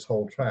blind to this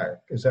whole track.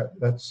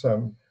 That's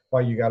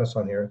why you got us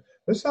on here.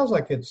 This sounds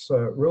like it's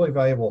really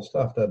valuable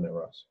stuff, doesn't it,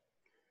 Russ?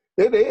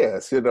 It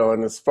is,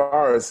 and as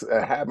far as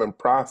having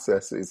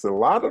processes, a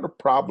lot of the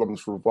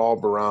problems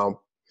revolve around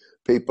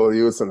people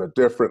using a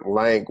different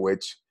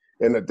language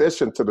in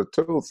addition to the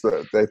tools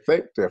that they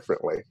think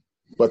differently.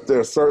 But there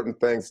are certain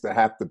things that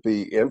have to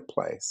be in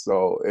place.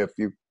 So if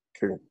you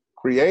can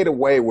create a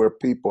way where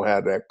people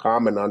have that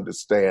common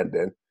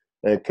understanding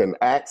and can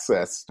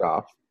access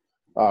stuff,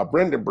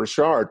 Brendan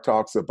Burchard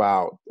talks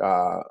about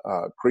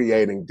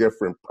creating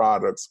different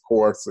products,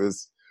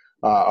 courses,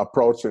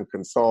 approach in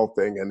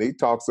consulting, and he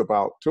talks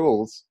about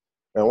tools.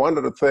 And one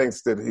of the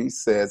things that he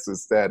says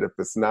is that if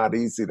it's not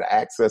easy to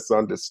access,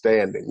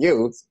 understand, and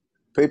use,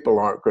 people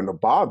aren't going to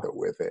bother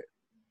with it.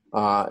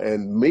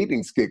 And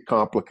meetings get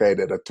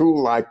complicated. A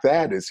tool like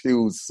that is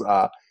Hugh's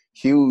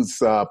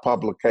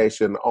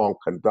publication on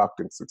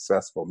conducting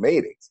successful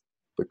meetings,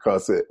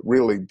 because it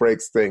really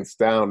breaks things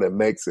down and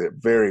makes it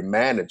very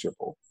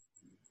manageable.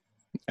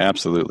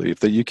 Absolutely.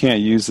 If you can't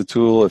use the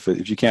tool, if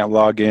you can't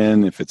log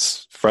in, if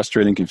it's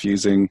frustrating,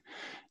 confusing,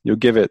 you'll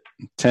give it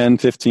 10,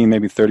 15,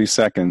 maybe 30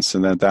 seconds.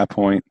 And then at that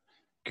point,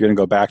 you're going to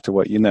go back to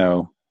what you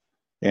know.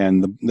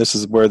 And this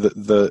is where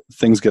the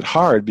things get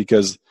hard,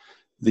 because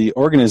the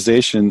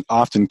organization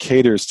often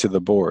caters to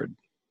the board.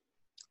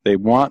 They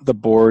want the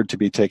board to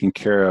be taken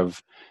care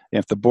of. And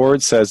if the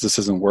board says this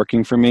isn't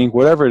working for me,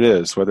 whatever it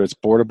is, whether it's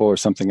Boardable or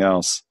something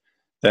else,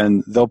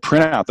 then they'll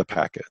print out the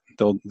packet.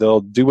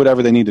 They'll do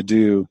whatever they need to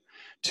do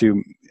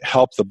to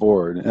help the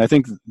board. And I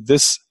think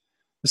this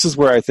is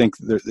where I think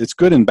it's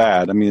good and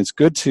bad. I mean, it's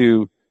good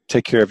to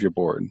take care of your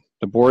board.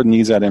 The board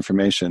needs that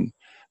information.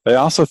 But I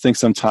also think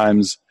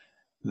sometimes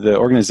the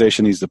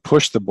organization needs to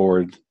push the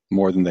board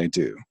more than they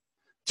do.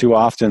 Too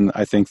often,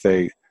 I think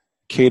they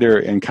cater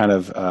and kind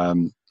of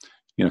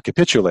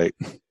capitulate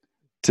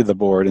to the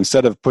board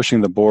instead of pushing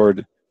the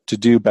board to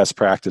do best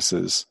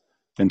practices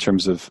in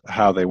terms of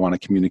how they want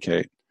to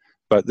communicate.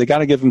 But they got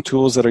to give them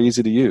tools that are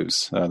easy to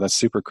use. That's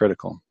super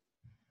critical.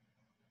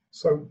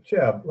 So,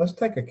 Jeb, let's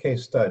take a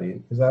case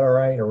study. Is that all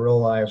right? A real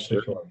life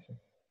Sure. situation.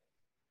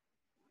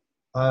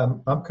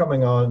 I'm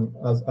coming on,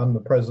 I'm the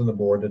president of the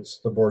board. It's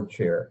the board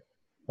chair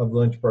of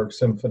Lynchburg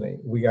Symphony.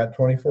 We got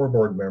 24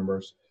 board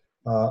members.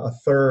 A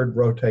third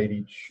rotate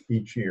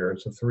each year.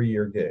 It's a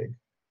 3-year gig.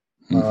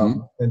 Mm-hmm.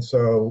 And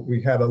so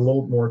we had a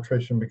little more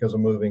attrition because of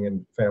moving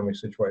and family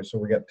situations. So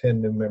we got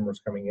 10 new members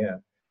coming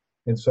in.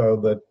 And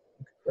so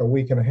a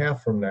week and a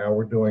half from now,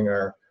 we're doing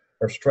our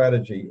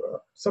strategy.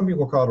 Some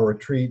people call it a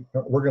retreat.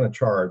 We're going to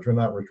charge. We're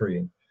not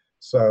retreating.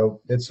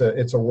 So it's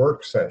a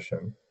work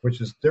session, which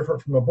is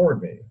different from a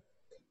board meeting.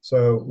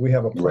 So we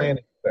have a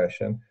planning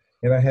session,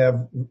 and I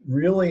have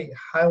really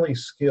highly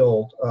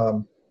skilled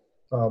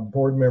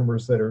board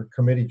members that are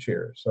committee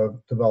chairs of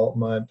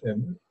development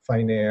and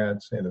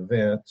finance and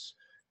events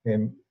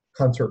and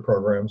concert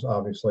programs,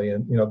 obviously,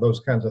 and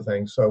those kinds of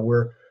things. So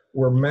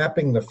we're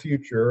mapping the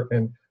future,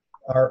 and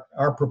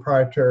our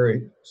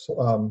proprietary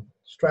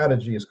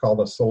strategy is called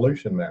a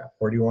solution map.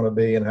 Where do you want to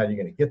be, and how are you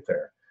going to get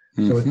there?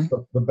 Mm-hmm. So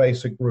it's the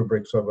basic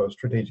rubrics of a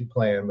strategic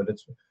plan, but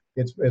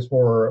it's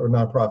more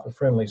nonprofit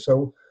friendly.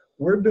 So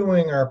we're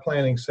doing our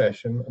planning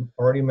session. I've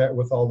already met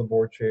with all the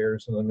board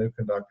chairs and the new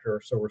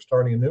conductor. So we're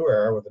starting a new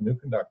era with a new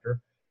conductor,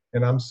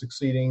 and I'm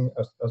succeeding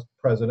a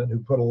president who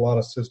put a lot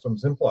of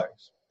systems in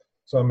place.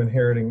 So I'm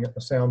inheriting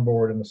a sound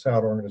board and a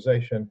sound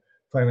organization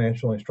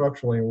financially and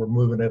structurally, and we're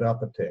moving it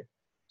up a tick.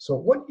 So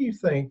what do you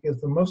think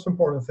is the most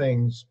important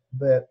things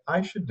that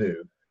I should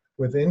do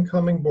with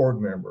incoming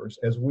board members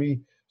as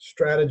we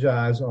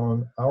strategize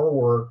on our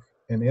work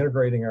and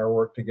integrating our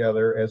work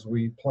together as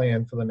we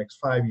plan for the next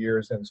 5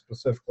 years and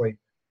specifically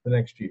the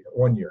next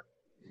 1 year?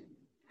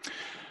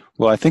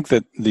 Well, I think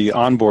that the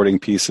onboarding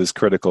piece is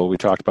critical. We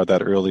talked about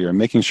that earlier,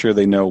 making sure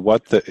they know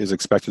what is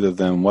expected of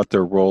them, what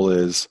their role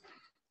is.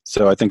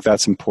 So I think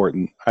that's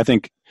important. I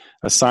think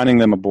assigning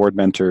them a board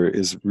mentor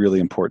is really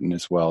important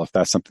as well, if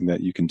that's something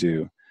that you can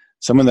do.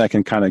 Someone that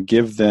can kind of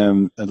give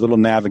them a little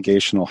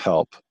navigational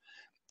help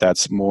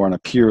that's more on a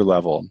peer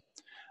level.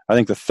 I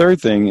think the third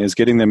thing is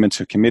getting them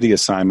into committee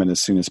assignment as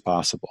soon as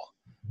possible,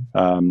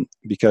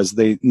 because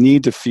they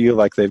need to feel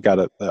like they've got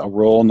a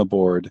role in the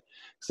board.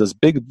 So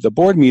the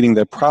board meeting,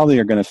 they probably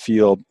are going to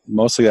feel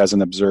mostly as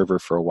an observer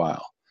for a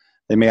while.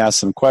 They may ask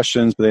some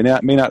questions, but they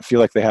may not feel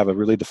like they have a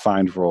really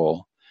defined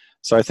role.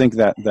 So I think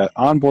that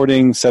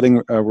onboarding,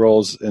 setting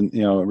roles and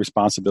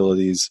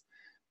responsibilities,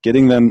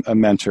 getting them a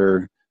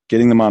mentor,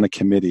 getting them on a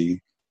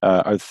committee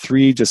are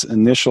 3 just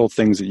initial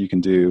things that you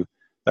can do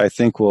that I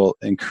think will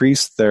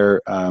increase their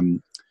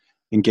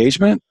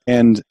engagement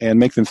and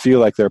make them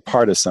feel like they're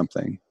part of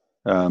something.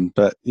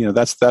 But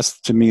that's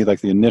to me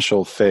like the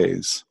initial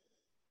phase.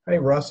 Hey,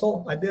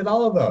 Russell, I did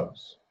all of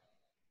those.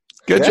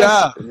 Good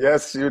job.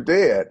 Yes, you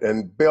did.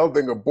 And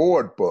building a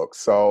board book.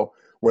 So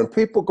when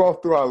people go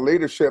through our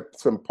leadership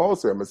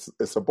symposium,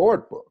 it's a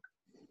board book.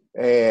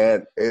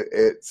 And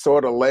it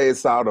sort of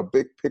lays out a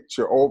big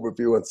picture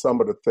overview and some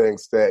of the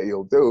things that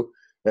you'll do.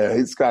 And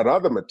he's got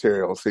other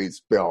materials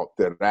he's built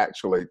that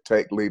actually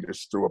take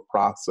leaders through a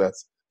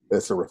process.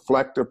 It's a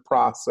reflective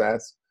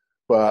process.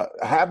 But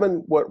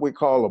having what we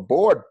call a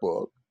board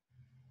book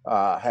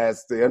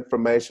has the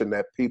information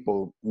that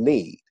people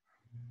need.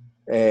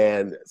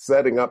 And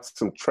setting up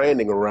some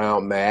training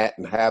around that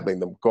and having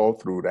them go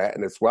through that,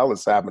 and as well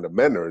as having a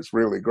mentor, is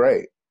really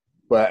great.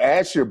 But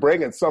as you're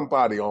bringing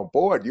somebody on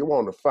board, you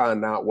want to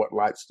find out what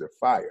lights their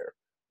fire.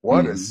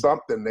 What is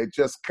something they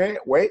just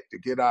can't wait to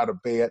get out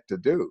of bed to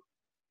do.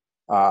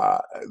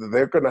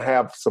 They're going to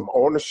have some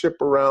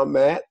ownership around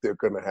that. They're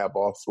going to have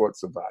all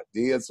sorts of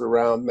ideas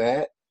around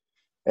that.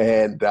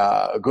 And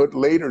good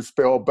leaders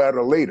build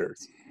better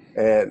leaders.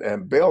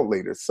 and build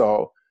leaders.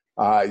 So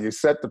you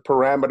set the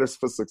parameters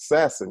for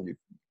success, and you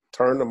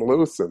turn them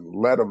loose and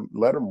let them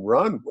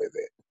run with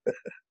it.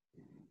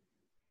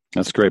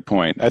 That's a great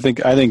point. I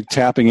think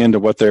tapping into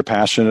what they're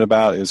passionate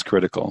about is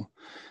critical.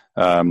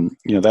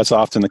 That's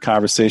often the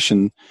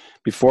conversation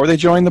before they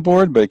join the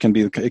board, but it can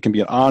be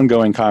an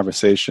ongoing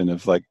conversation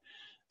of like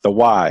the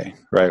why,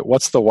 right?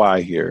 What's the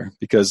why here?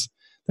 Because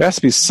there has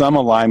to be some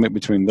alignment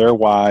between their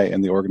why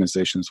and the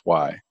organization's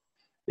why.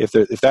 If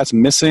that's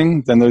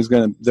missing, then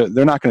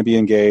they're not going to be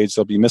engaged.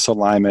 There'll be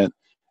misalignment,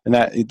 and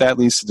that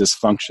leads to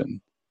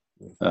dysfunction.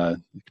 It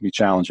can be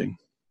challenging.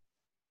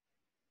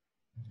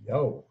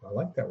 Yo, I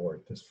like that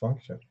word,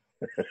 dysfunction.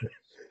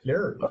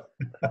 Scary.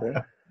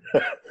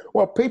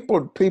 Well,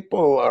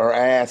 people are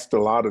asked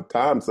a lot of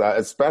times,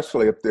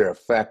 especially if they're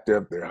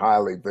effective, they're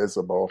highly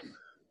visible.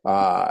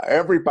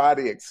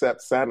 Everybody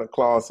except Santa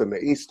Claus and the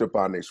Easter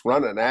Bunny's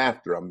running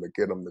after them to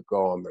get them to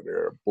go on to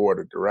their board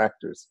of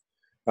directors.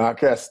 I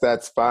guess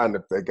that's fine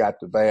if they got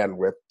the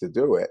bandwidth to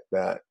do it.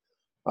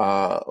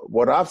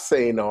 What I've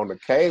seen on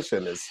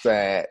occasion is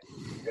that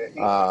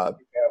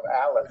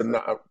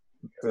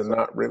they're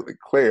not really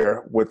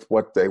clear with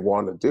what they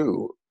want to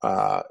do,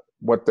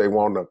 what they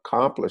want to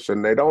accomplish,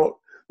 and they're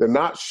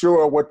not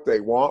sure what they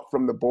want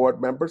from the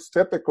board members.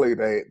 Typically,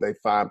 they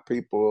find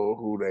people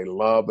who they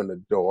love and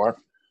adore,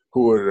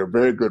 who they're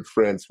very good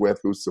friends with,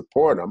 who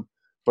support them,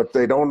 but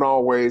they don't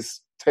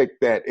always take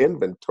that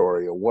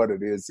inventory of what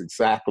it is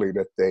exactly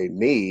that they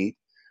need,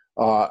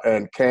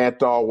 and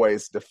can't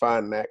always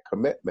define that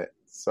commitment.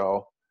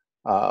 So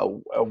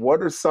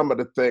what are some of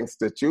the things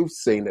that you've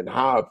seen, and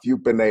how have you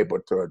been able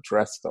to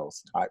address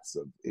those types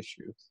of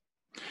issues?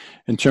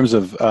 In terms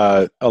of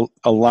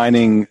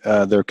aligning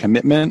their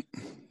commitment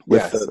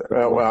with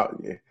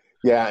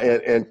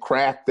and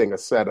crafting a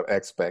set of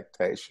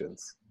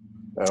expectations.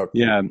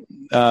 Yeah.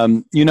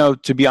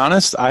 To be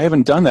honest, I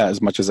haven't done that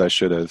as much as I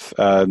should have,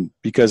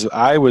 because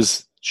I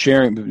was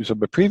chairing, so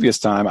the previous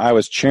time I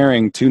was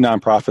chairing 2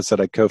 nonprofits that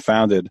I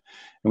co-founded,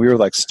 and we were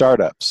like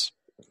startups.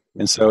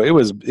 And so it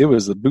was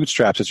the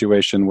bootstrap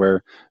situation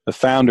where the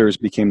founders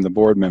became the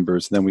board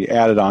members, and then we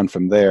added on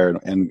from there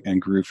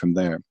and grew from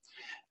there.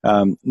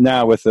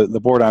 Now with the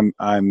board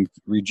I'm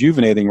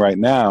rejuvenating right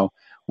now,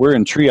 we're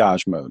in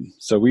triage mode.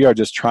 So we are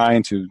just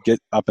trying to get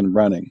up and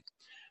running.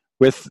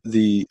 With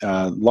the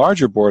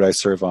larger board I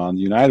serve on,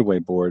 the United Way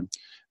board,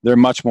 they're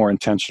much more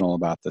intentional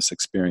about this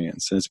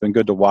experience. And it's been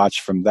good to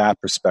watch from that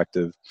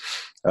perspective.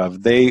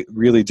 They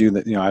really do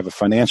that. I have a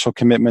financial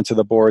commitment to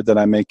the board that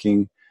I'm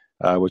making,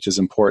 which is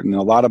important.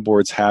 And a lot of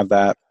boards have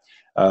that.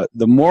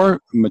 The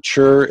more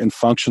mature and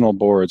functional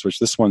boards, which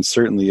this one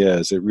certainly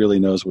is, it really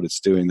knows what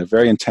it's doing. They're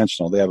very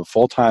intentional. They have a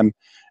full-time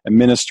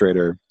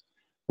administrator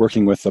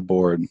working with the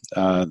board.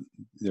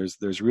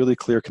 There's really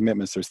clear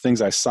commitments. There's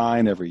things I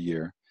sign every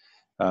year.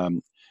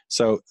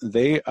 So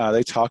they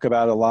talk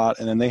about it a lot,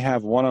 and then they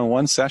have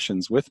one-on-one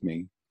sessions with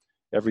me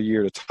every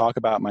year to talk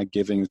about my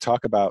giving, to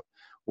talk about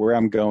where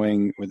I'm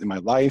going within my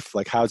life,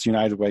 like how's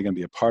United Way going to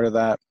be a part of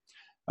that.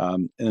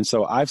 And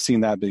so I've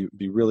seen that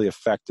be really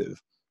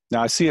effective.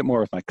 Now I see it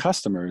more with my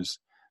customers,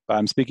 but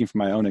I'm speaking from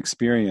my own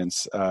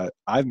experience.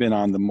 I've been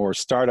on the more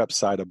startup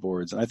side of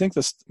boards, and I think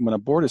when a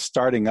board is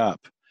starting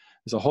up,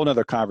 there's a whole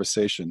other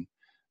conversation.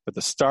 But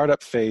the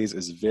startup phase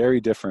is very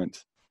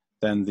different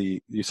than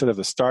you sort of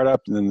the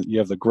startup, and then you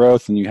have the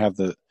growth, and you have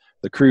the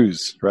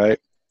cruise, right?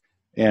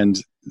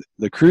 And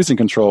the cruising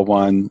control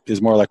one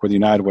is more like where the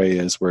United Way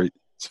is, where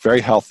it's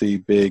very healthy,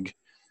 big,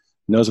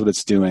 knows what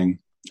it's doing.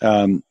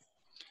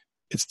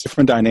 It's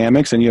different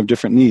dynamics, and you have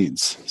different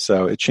needs.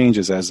 So it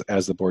changes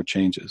as the board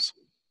changes.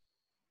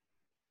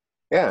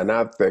 Yeah, and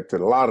I think that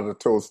a lot of the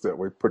tools that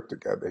we put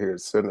together here at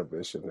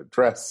Synovision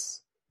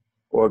address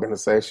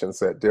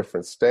organizations at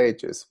different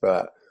stages.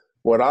 But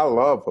what I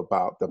love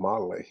about the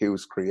model that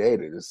Hugh's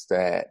created is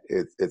that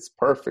it's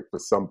perfect for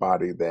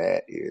somebody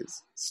that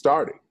is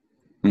starting.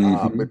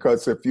 Mm-hmm.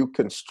 Because if you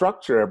can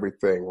structure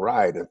everything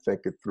right and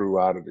think it through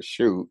out of the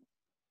chute,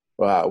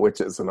 which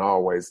isn't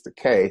always the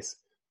case,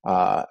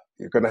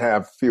 you're going to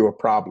have fewer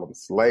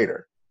problems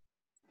later.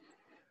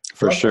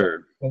 For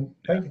sure. And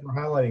thank you for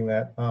highlighting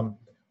that.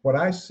 What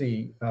I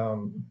see,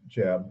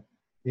 Jeb,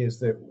 is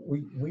that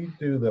we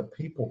do the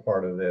people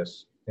part of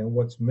this, and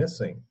what's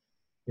missing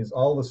is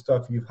all the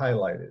stuff you've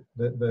highlighted,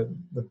 the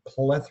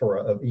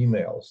plethora of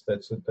emails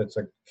that's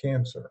a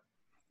cancer.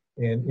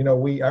 And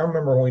I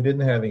remember when we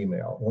didn't have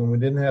email, when we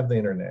didn't have the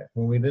internet,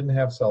 when we didn't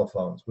have cell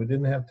phones, we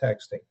didn't have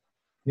texting.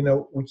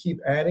 We keep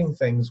adding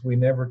things, we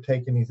never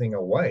take anything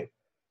away.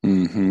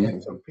 Mm-hmm.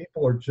 And so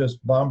people are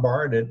just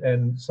bombarded,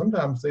 and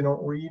sometimes they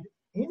don't read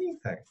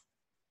anything.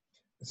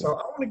 So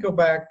I want to go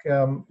back.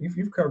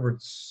 You've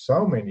covered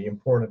so many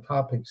important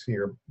topics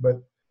here,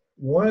 but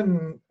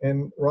one,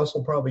 and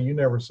Russell, probably you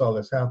never saw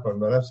this happen,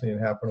 but I've seen it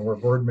happen where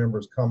board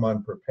members come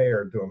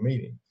unprepared to a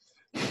meeting.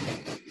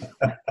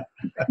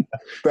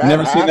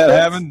 Never seen that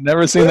happen?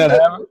 Never seen that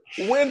happen?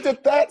 When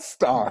did that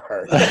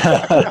start?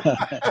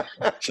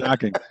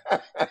 Shocking.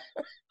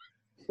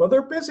 Well,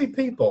 they're busy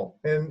people,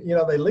 and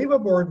they leave a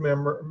board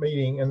member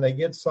meeting and they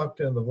get sucked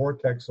into the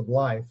vortex of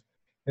life,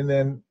 and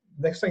then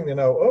next thing they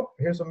know, oh,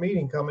 here's a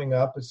meeting coming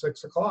up at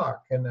 6:00,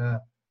 and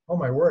oh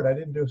my word,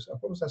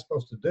 what was I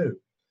supposed to do?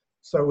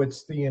 So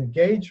it's the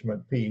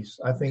engagement piece,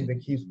 I think,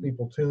 that keeps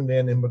people tuned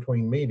in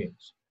between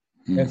meetings.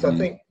 Mm-hmm. And so I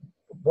think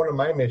one of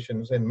my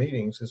missions in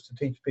meetings is to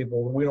teach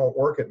people we don't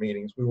work at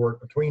meetings, we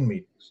work between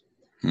meetings.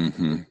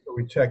 Mm-hmm. So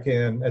we check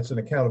in. It's an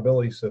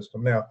accountability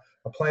system. Now,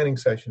 a planning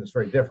session is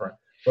very different,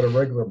 but a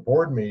regular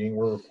board meeting,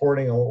 we're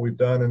reporting on what we've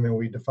done, and then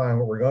we define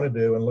what we're going to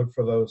do and look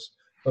for those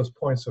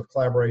points of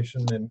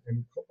collaboration and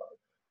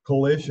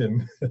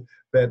collision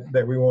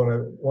that we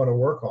want to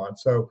work on.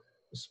 So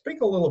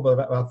speak a little bit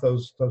about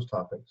those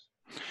topics.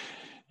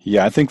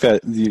 Yeah, I think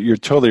that you're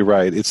totally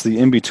right. It's the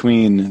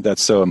in-between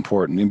that's so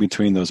important, in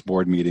between those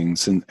board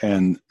meetings.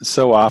 And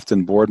so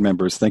often board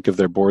members think of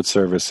their board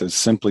service as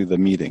simply the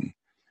meeting.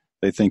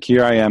 They think,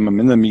 here I am, I'm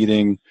in the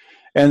meeting.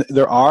 And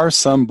there are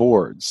some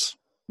boards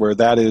where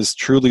that is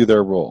truly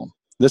their role.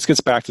 This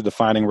gets back to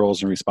defining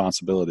roles and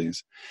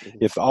responsibilities. Mm-hmm.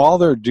 If all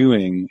they're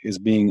doing is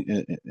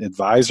being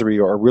advisory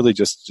or really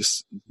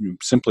just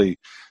simply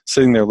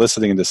sitting there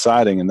listening and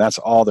deciding, and that's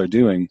all they're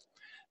doing,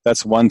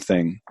 that's one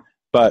thing.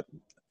 But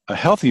a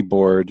healthy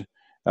board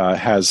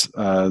has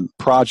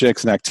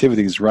projects and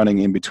activities running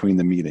in between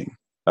the meeting.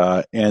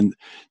 And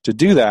to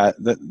do that,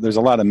 there's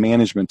a lot of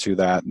management to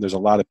that. There's a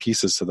lot of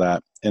pieces to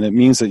that. And it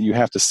means that you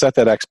have to set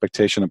that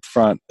expectation up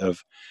front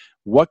of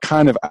what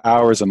kind of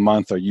hours a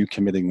month are you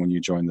committing when you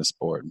join this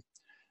board.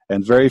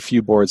 And very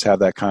few boards have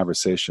that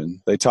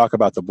conversation. They talk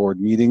about the board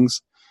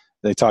meetings.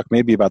 They talk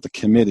maybe about the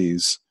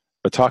committees,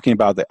 but talking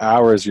about the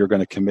hours you're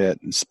going to commit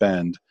and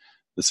spend.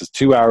 This is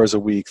 2 hours a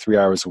week, 3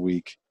 hours a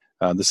week.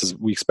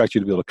 We expect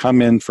you to be able to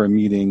come in for a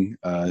meeting,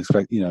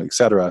 et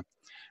cetera.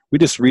 We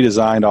just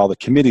redesigned all the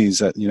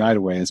committees at United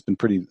Way. It's been a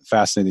pretty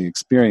fascinating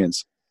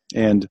experience.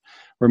 And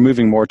we're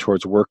moving more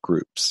towards work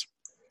groups.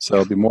 So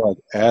it'll be more like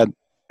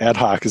ad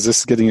hoc. Is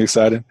this getting you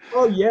excited?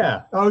 Oh,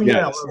 yeah.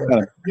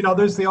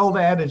 There's the old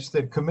adage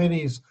that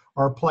committees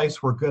are a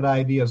place where good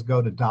ideas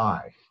go to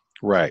die.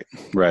 Right.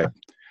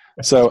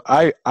 So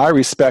I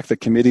respect that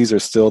committees are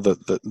still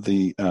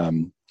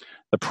the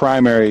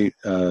primary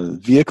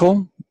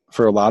vehicle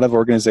for a lot of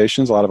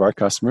organizations, a lot of our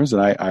customers,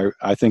 and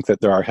I think that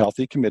there are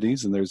healthy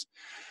committees,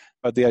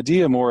 but the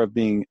idea more of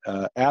being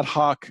ad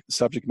hoc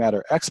subject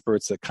matter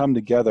experts that come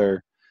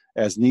together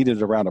as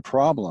needed around a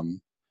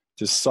problem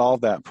to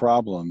solve that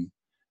problem,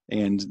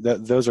 and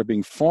those are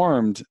being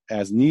formed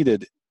as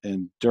needed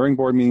and during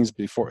board meetings,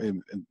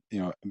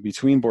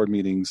 between board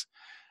meetings,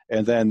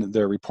 and then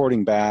they're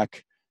reporting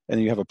back,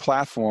 and you have a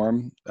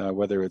platform,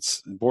 whether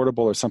it's Boardable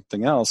or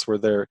something else, where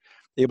they're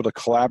able to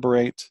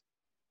collaborate,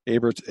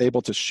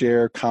 able to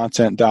share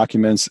content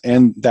documents,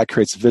 and that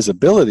creates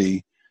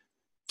visibility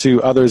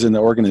to others in the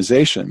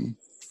organization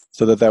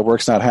so that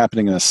work's not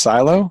happening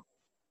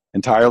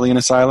entirely in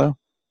a silo,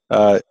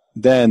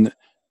 then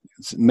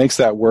it makes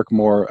that work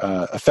more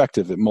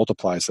effective. It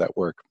multiplies that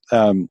work.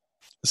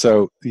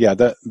 So yeah,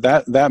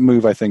 that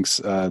move I think's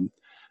a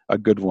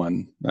good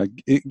one.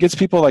 It gets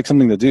people like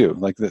something to do.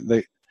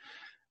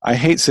 I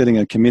hate sitting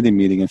in a committee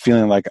meeting and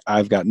feeling like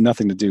I've got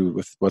nothing to do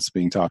with what's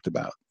being talked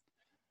about.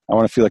 I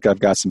want to feel like I've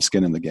got some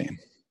skin in the game.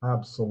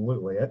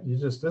 Absolutely.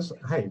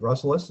 Hey,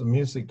 Russell, this is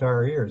music to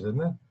our ears,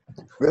 isn't it?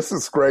 This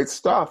is great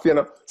stuff.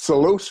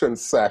 Solution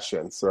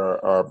sessions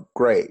are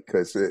great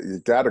because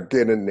you got to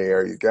get in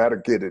there. You got to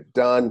get it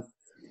done.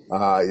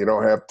 You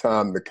don't have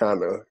time to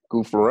kind of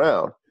goof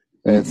around.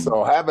 And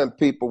so having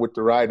people with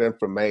the right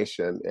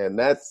information, and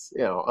that's,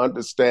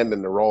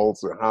 understanding the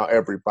roles and how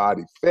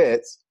everybody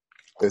fits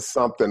is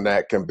something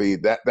that can be,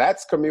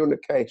 that's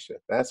communication.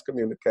 That's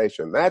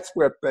communication. That's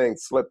where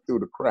things slip through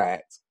the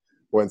cracks.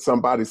 When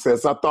somebody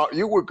says, I thought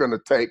you were going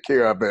to take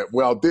care of it.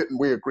 Well, didn't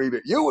we agree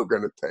that you were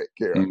going to take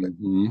care of it?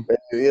 And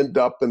you end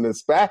up in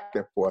this back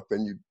and forth,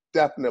 and you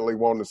definitely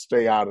want to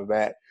stay out of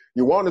that.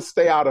 You want to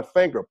stay out of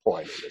finger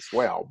pointing as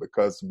well,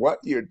 because what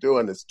you're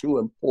doing is too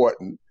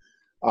important.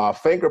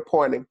 Finger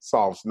pointing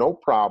solves no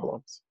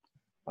problems.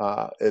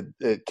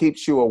 It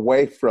keeps you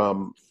away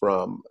from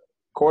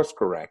course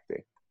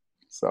correcting.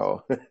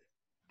 So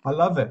I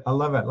love it.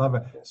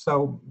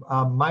 So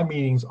my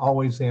meetings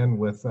always end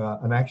with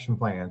an action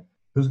plan.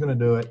 Who's going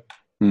to do it?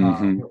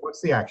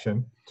 What's the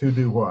action? To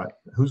do what?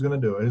 Who's going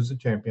to do it? Who's the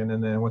champion?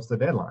 And then what's the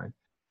deadline?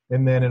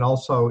 And then it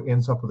also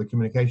ends up with a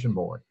communication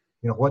board.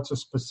 What's a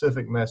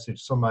specific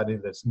message somebody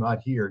that's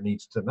not here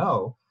needs to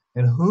know,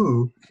 and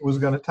who was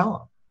going to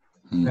tell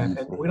them? And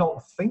we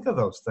don't think of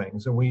those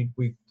things, and we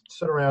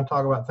sit around and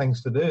talk about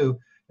things to do,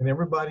 and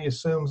everybody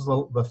assumes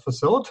the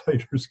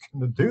facilitator's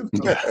going to do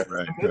them,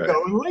 and they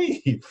go and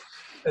leave.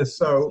 And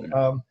so,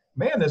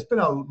 there's been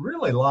a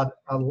lot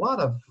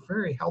of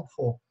very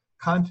helpful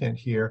content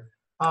here.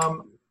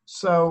 What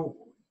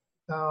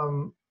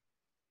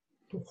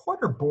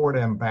are board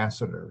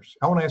ambassadors?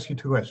 I want to ask you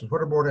two questions.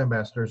 What are board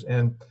ambassadors?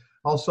 And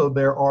also,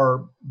 there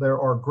are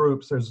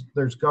groups.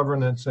 There's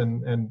governance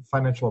and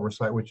financial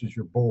oversight, which is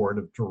your board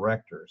of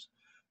directors.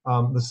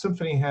 The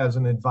Symphony has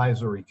an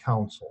advisory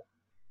council.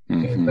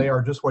 And they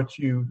are just what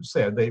you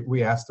said.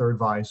 We ask their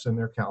advice and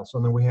their counsel,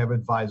 and then we have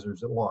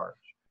advisors at large,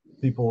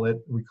 people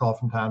that we call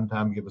from time to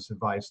time to give us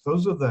advice.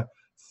 Those are the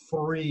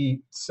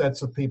three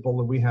sets of people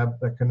that we have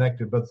that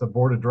connected, but the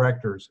board of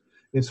directors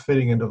is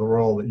fitting into the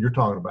role that you're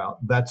talking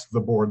about. That's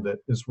the board that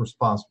is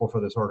responsible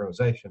for this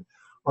organization.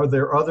 Are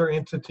there other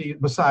entities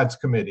besides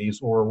committees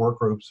or work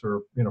groups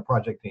or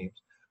project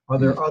teams? Are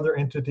there other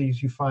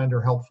entities you find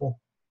are helpful?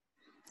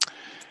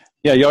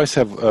 Yeah, you always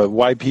have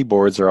YP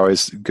boards are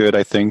always good,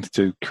 I think,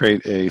 to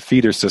create a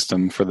feeder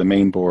system for the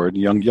main board,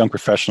 young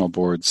professional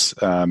boards.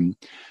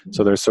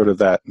 So there's sort of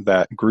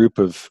that group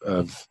of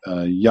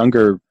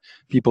younger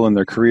people in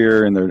their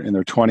career, in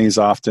their 20s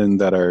often,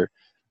 that are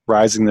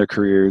rising their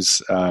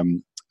careers.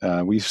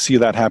 We see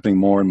that happening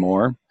more and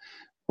more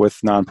with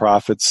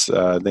nonprofits.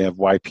 They have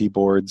YP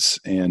boards,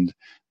 and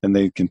then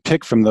they can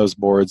pick from those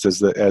boards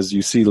as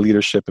you see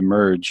leadership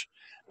emerge.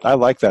 I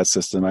like that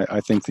system.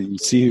 I think that you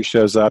see who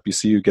shows up, you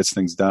see who gets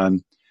things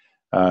done,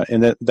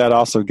 and that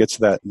also gets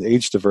to that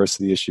age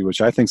diversity issue,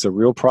 which I think is a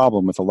real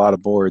problem with a lot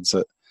of boards.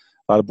 A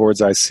lot of boards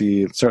I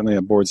see, certainly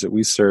on boards that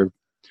we serve,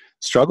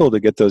 struggle to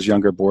get those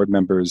younger board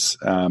members.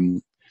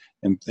 And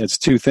it's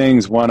two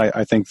things. One,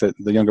 I think that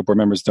the younger board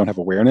members don't have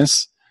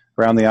awareness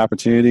around the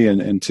opportunity,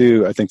 and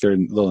two, I think they're a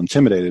little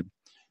intimidated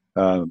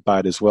by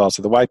it as well.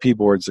 So the YP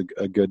board's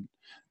a good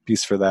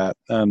piece for that.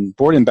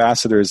 Board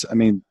ambassadors, I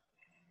mean,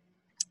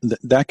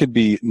 that could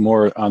be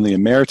more on the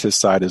emeritus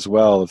side as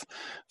well, of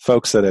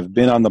folks that have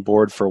been on the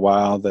board for a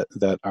while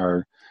that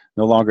are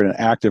no longer in an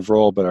active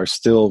role but are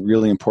still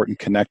really important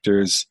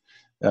connectors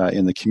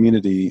in the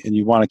community, and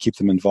you want to keep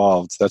them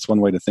involved. That's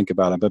one way to think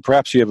about it. But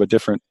perhaps you have a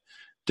different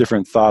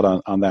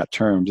thought on that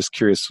term. Just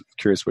curious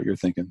what you're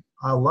thinking.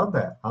 I love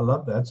that.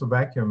 It's a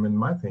vacuum in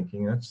my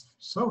thinking. That's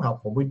so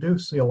helpful. We do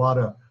see a lot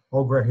of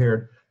old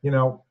gray-haired,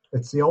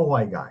 it's the old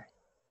white guy.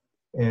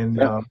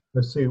 And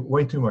let's see,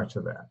 way too much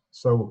of that.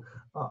 So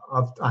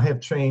I have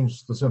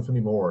changed the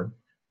symphony board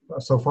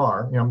so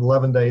far.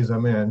 11 days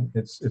I'm in.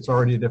 It's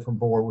already a different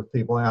board with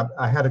people.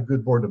 I had a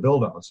good board to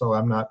build on, so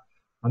I'm not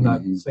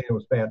saying it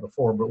was bad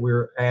before, but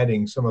we're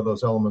adding some of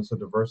those elements of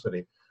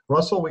diversity.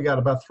 Russell, we got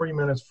about 3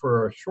 minutes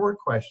for a short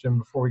question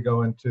before we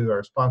go into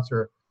our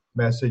sponsor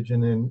message,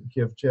 and then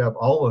give Jeb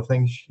all the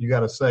things you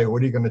got to say.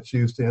 What are you going to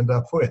choose to end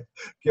up with?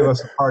 Give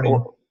us a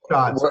parting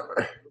shots.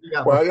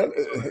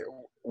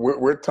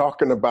 We're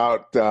talking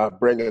about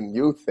bringing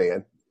youth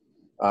in.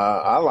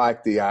 I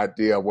like the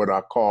idea of what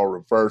I call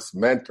reverse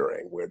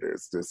mentoring, where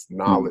there's this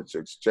knowledge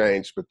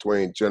exchange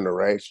between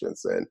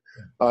generations. And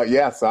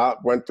yes, I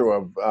went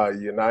to a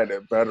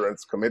United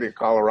Veterans Committee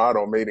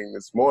Colorado meeting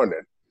this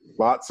morning.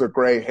 Lots of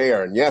gray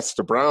hair. And yes,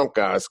 the brown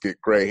guys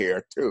get gray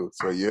hair too.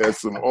 So you have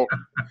some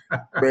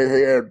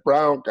gray-haired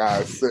brown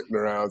guys sitting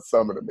around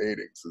some of the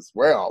meetings as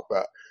well.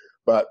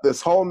 But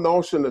this whole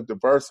notion of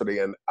diversity,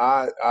 and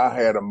I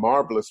had a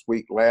marvelous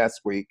week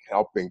last week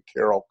helping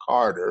Carol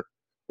Carter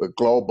with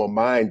Global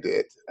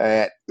Minded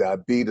at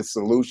the Be the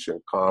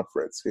Solution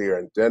conference here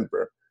in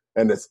Denver.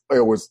 And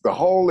the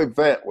whole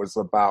event was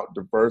about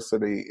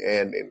diversity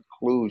and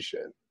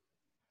inclusion.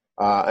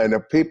 And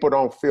if people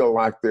don't feel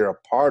like they're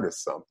a part of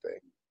something,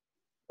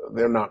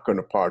 they're not going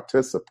to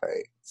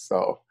participate.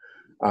 So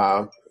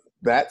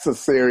that's a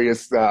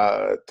serious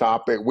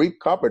topic. We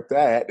covered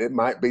that. It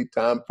might be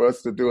time for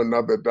us to do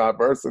another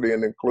diversity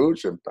and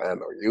inclusion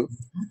panel.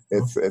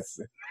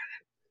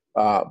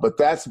 But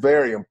that's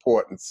very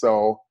important.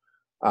 So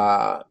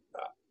I'm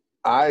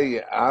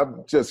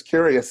just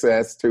curious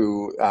as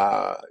to,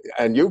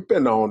 and you've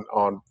been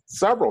on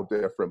several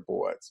different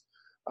boards.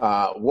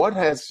 What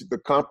has the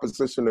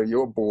composition of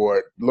your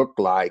board look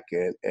like,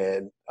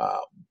 and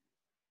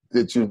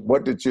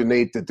what did you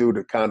need to do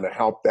to kind of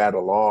help that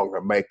along,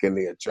 or make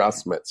any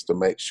adjustments to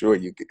make sure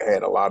you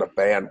had a lot of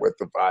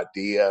bandwidth of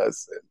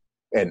ideas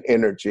and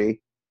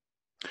energy?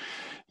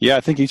 Yeah,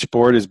 I think each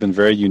board has been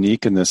very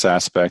unique in this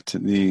aspect.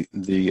 The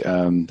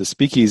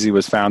Speakeasy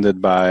was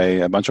founded by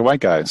a bunch of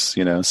white guys,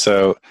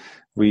 so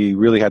we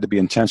really had to be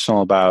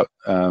intentional about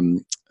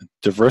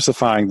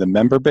diversifying the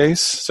member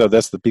base. So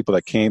that's the people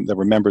that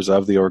were members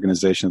of the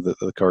organization of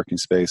the co-working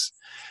space,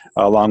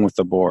 along with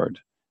the board.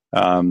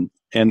 And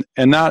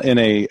not in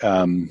a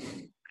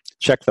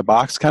check the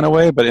box kind of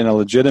way, but in a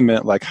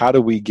legitimate, like, how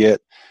do we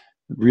get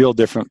real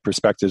different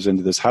perspectives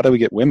into this? How do we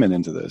get women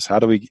into this? How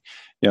do we,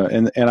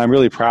 and I'm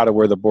really proud of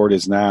where the board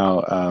is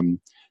now.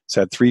 It's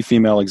had 3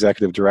 female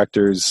executive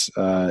directors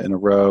in a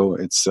row.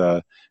 It's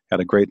had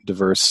a great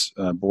diverse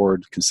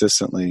board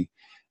consistently.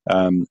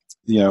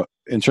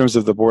 In terms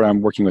of the board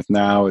I'm working with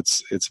now,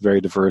 it's very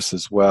diverse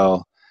as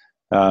well.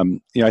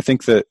 I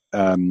think that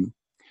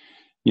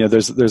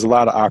there's a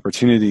lot of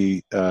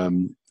opportunity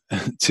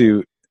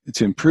to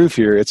improve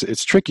here.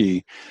 It's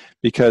tricky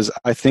because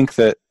I think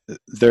that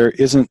there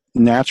isn't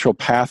natural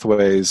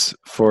pathways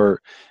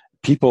for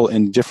people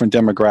in different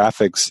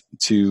demographics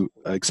to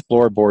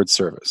explore board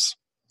service.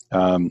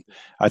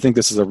 I think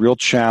this is a real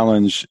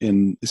challenge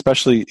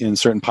especially in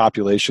certain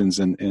populations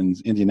in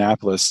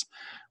Indianapolis.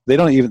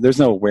 There's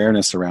no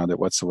awareness around it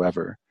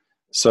whatsoever.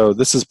 So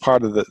this is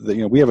part of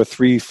we have a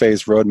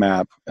 3-phase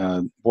roadmap: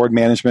 board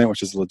management,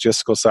 which is the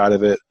logistical side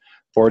of it;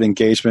 board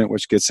engagement,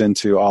 which gets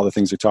into all the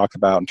things we talked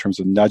about in terms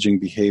of nudging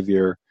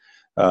behavior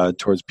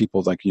towards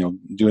people, like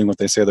doing what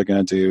they say they're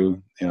going to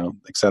do,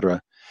 et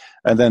cetera;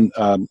 and then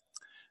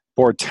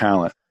board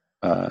talent.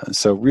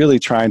 So really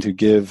trying to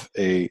give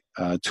a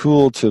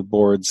tool to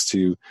boards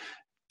to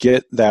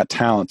get that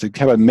talent, to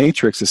have a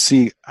matrix to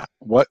see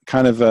what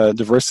kind of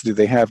diversity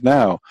they have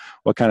now,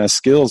 what kind of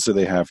skills do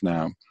they have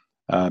now,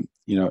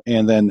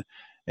 and then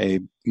a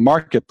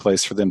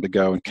marketplace for them to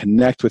go and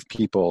connect with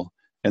people.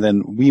 And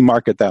then we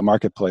market that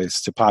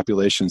marketplace to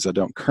populations that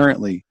don't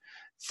currently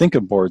think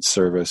of board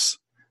service.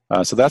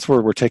 So that's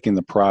where we're taking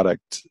the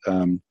product.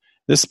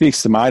 This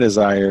speaks to my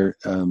desire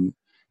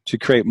to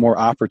create more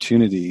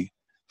opportunity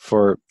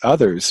for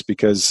others,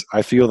 because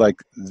I feel like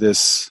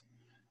this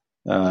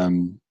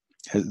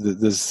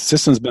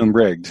system's been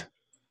rigged,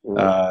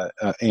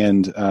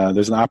 and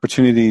there's an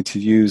opportunity to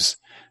use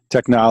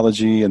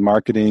technology and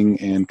marketing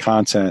and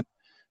content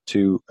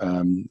to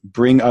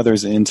bring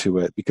others into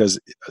it, because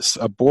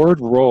a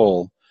board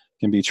role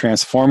can be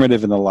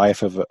transformative in the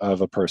life of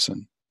a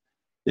person.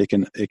 It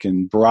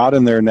can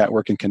broaden their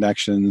network and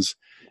connections.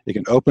 It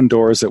can open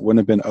doors that wouldn't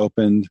have been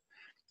opened,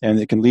 and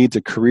it can lead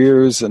to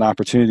careers and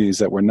opportunities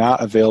that were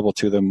not available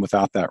to them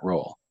without that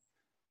role.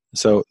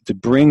 So to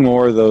bring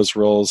more of those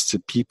roles to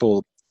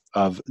people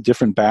of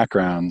different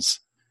backgrounds,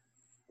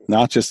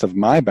 not just of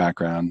my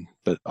background,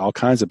 but all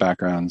kinds of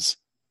backgrounds.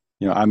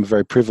 I'm a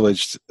very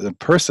privileged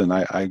person.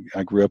 I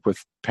grew up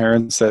with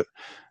parents that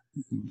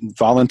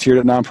volunteered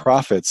at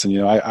nonprofits,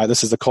 and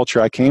this is the culture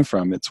I came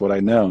from. It's what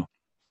I know.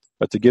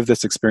 But to give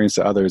this experience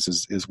to others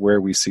is where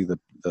we see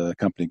the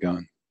company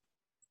going.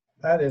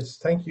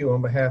 Thank you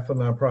on behalf of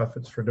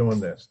nonprofits for doing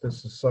this.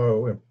 This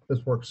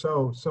work's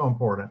so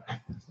important.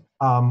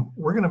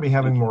 We're going to be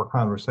having more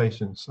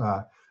conversations.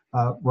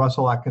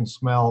 Russell, I can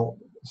smell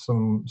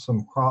some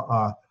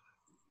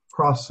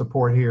cross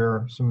support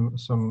here,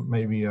 some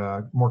maybe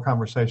more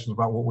conversations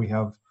about what we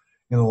have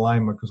in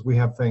alignment, because we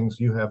have things,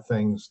 you have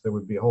things that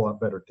would be a whole lot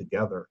better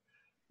together.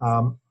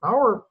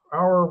 Our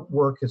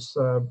work is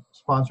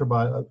sponsored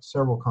by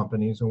several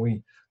companies, and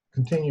we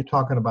continue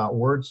talking about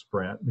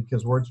WordSprint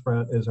because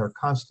WordSprint is our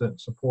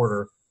constant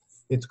supporter.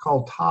 It's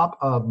called Top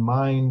of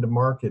Mind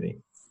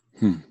Marketing.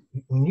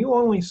 When you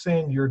only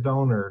send your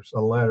donors a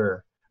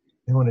letter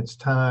and when it's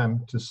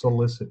time to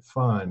solicit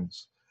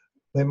funds,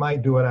 they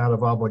might do it out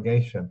of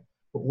obligation.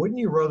 But wouldn't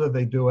you rather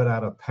they do it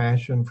out of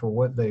passion for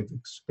what they've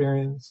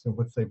experienced and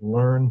what they've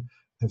learned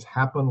has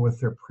happened with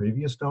their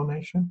previous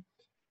donation?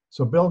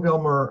 So Bill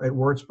Gilmer at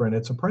WordSprint,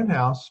 it's a print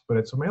house, but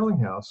it's a mailing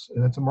house,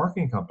 and it's a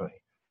marketing company.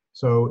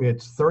 So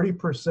it's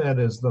 30%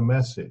 is the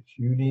message.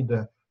 You need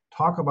to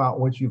talk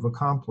about what you've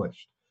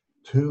accomplished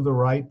to the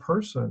right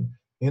person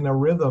in a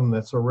rhythm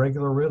that's a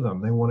regular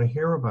rhythm. They want to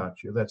hear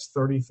about you. That's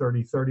 30%.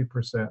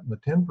 And the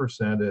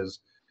 10%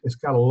 is, it's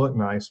got to look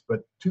nice,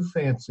 but too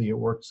fancy, it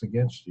works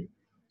against you.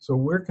 So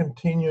we're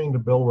continuing to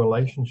build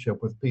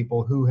relationship with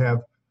people who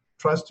have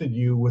trusted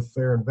you with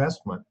their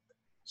investment.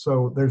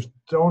 So there's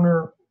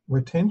donor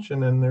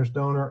retention and there's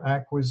donor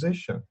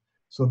acquisition.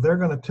 So they're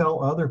going to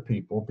tell other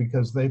people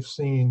because they've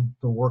seen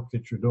the work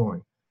that you're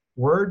doing.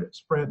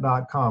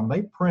 WordSprint.com,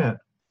 they print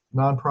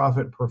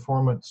Nonprofit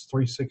Performance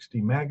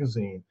 360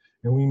 magazine,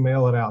 and we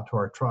mail it out to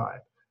our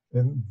tribe.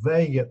 And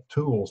they get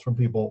tools from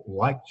people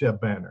like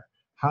Jeb Banner.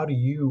 How do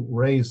you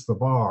raise the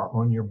bar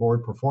on your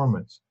board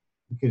performance?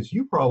 Because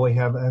you probably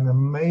have an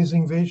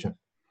amazing vision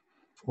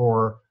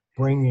for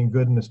bringing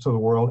goodness to the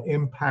world,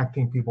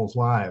 impacting people's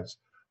lives.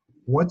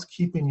 What's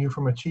keeping you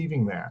from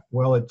achieving that?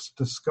 Well, it's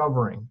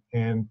discovering.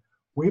 And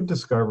we've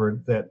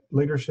discovered that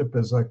leadership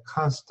is a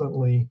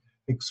constantly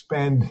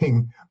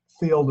expanding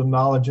field of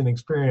knowledge and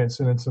experience,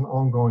 and it's an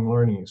ongoing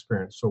learning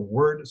experience. So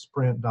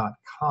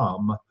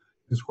wordsprint.com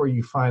is where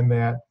you find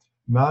that.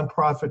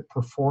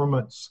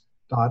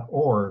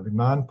 Nonprofitperformance.org.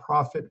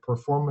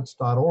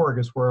 Nonprofitperformance.org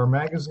is where our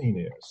magazine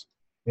is.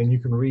 And you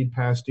can read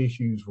past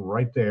issues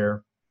right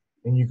there.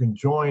 And you can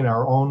join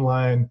our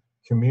online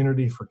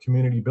community for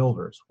community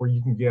builders, where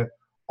you can get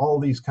all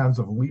these kinds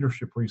of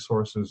leadership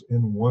resources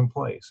in one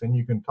place. And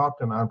you can talk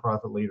to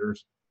nonprofit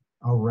leaders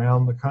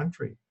around the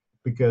country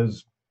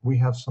because we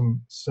have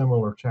some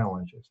similar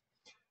challenges.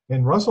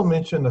 And Russell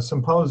mentioned a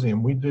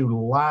symposium. We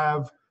do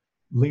live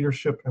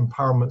leadership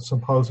empowerment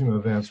symposium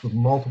events with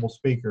multiple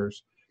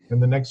speakers.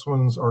 And the next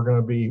ones are going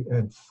to be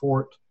in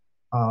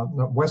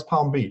West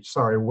Palm Beach,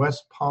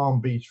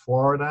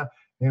 Florida,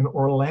 and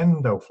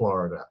Orlando,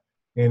 Florida.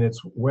 And it's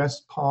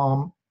it's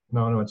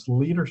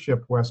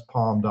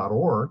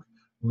leadershipwestpalm.org,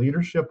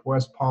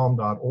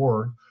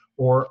 leadershipwestpalm.org,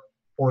 or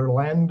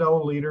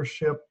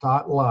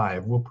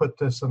orlandoleadership.live. We'll put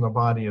this in the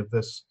body of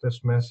this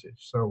message.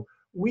 So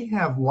we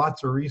have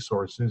lots of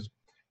resources,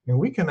 and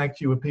we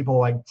connect you with people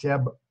like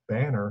Jeb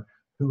Banner,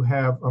 who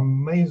have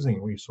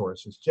amazing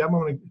resources. Jeb, I'm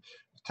going to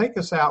take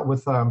us out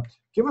with,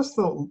 give us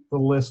the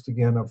list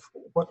again of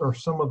what are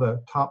some of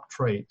the top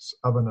traits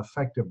of an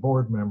effective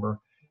board member,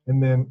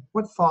 and then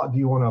what thought do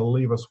you want to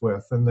leave us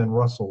with? And then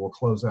Russell will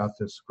close out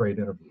this great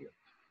interview.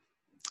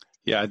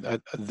 Yeah,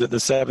 the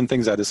 7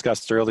 things I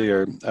discussed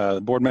earlier, the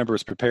board member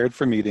is prepared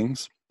for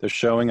meetings, they're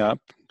showing up,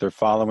 they're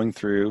following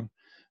through,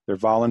 they're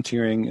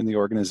volunteering in the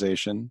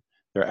organization,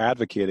 they're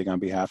advocating on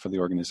behalf of the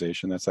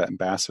organization, that's that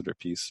ambassador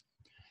piece.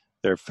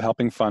 They're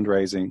helping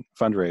fundraise,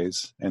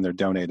 and they're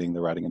donating,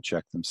 they're writing a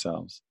check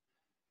themselves.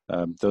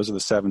 Those are the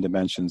 7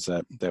 dimensions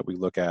that we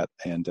look at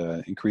and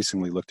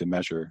increasingly look to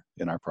measure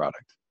in our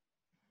product.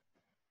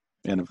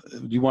 And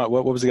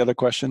what was the other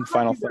question?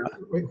 Final thought.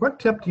 What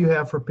tip do you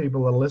have for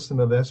people that listen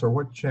to this, or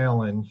what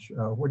challenge?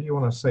 What do you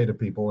want to say to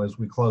people as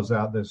we close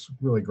out this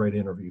really great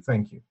interview?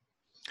 Thank you.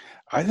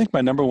 I think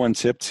my number one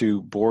tip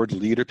to board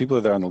leader, people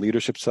that are on the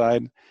leadership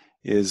side,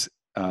 is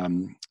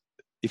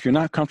if you're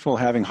not comfortable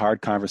having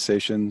hard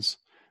conversations,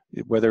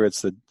 whether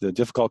it's the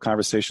difficult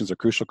conversations or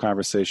crucial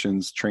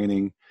conversations,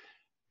 training,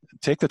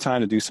 take the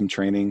time to do some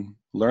training,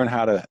 learn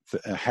how to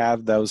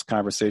have those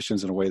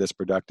conversations in a way that's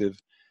productive.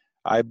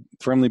 I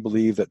firmly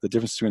believe that the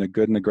difference between a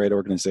good and a great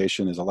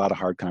organization is a lot of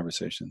hard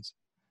conversations.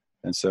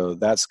 And so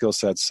that skill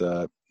set's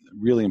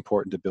really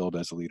important to build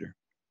as a leader.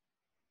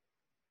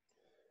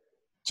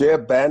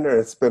 Jeb Banner,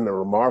 it's been a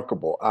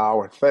remarkable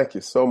hour. Thank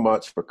you so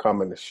much for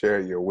coming to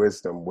share your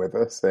wisdom with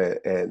us.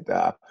 And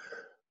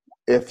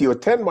if you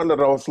attend one of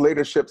those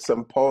leadership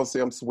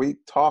symposiums, we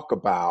talk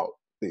about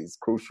these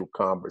crucial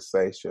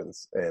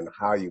conversations and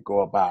how you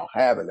go about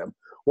having them.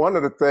 One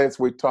of the things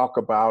we talk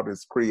about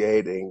is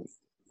creating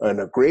an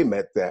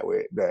agreement that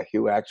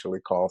Hugh actually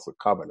calls a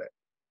covenant.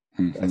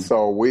 Mm-hmm. And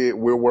so we're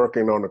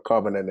working on a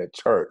covenant at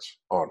church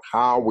on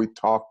how we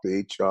talk to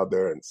each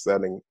other and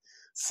setting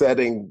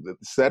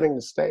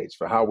the stage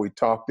for how we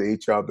talk to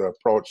each other,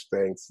 approach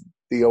things,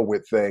 deal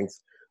with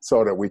things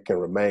so that we can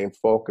remain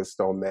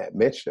focused on that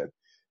mission.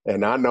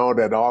 And I know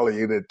that all of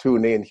you that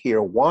tune in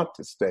here want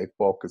to stay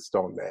focused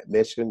on that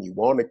mission. You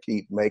want to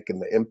keep making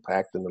the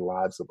impact in the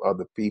lives of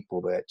other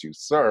people that you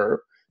serve.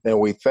 And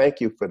we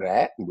thank you for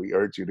that, and we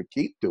urge you to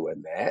keep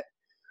doing that.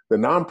 The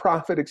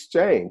Nonprofit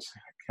Exchange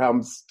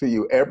comes to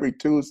you every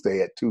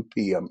Tuesday at 2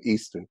 p.m.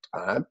 Eastern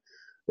Time.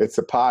 It's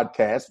a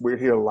podcast. We're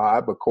here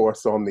live, of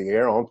course, on the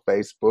air, on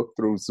Facebook,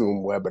 through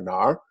Zoom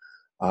webinar.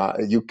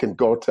 You can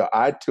go to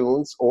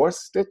iTunes or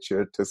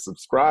Stitcher to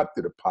subscribe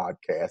to the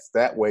podcast.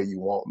 That way you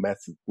won't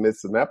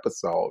miss an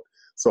episode.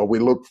 So we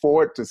look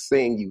forward to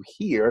seeing you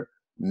here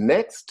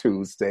next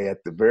Tuesday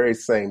at the very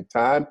same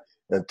time.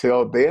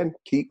 Until then,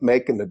 keep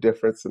making the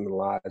difference in the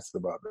lives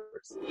of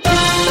others.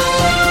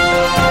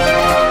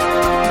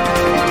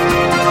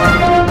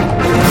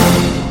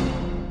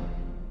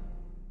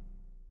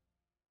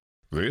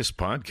 This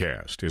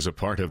podcast is a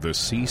part of the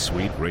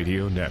C-Suite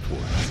Radio Network.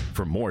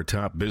 For more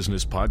top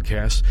business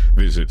podcasts,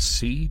 visit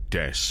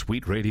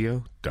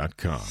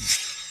c-suiteradio.com.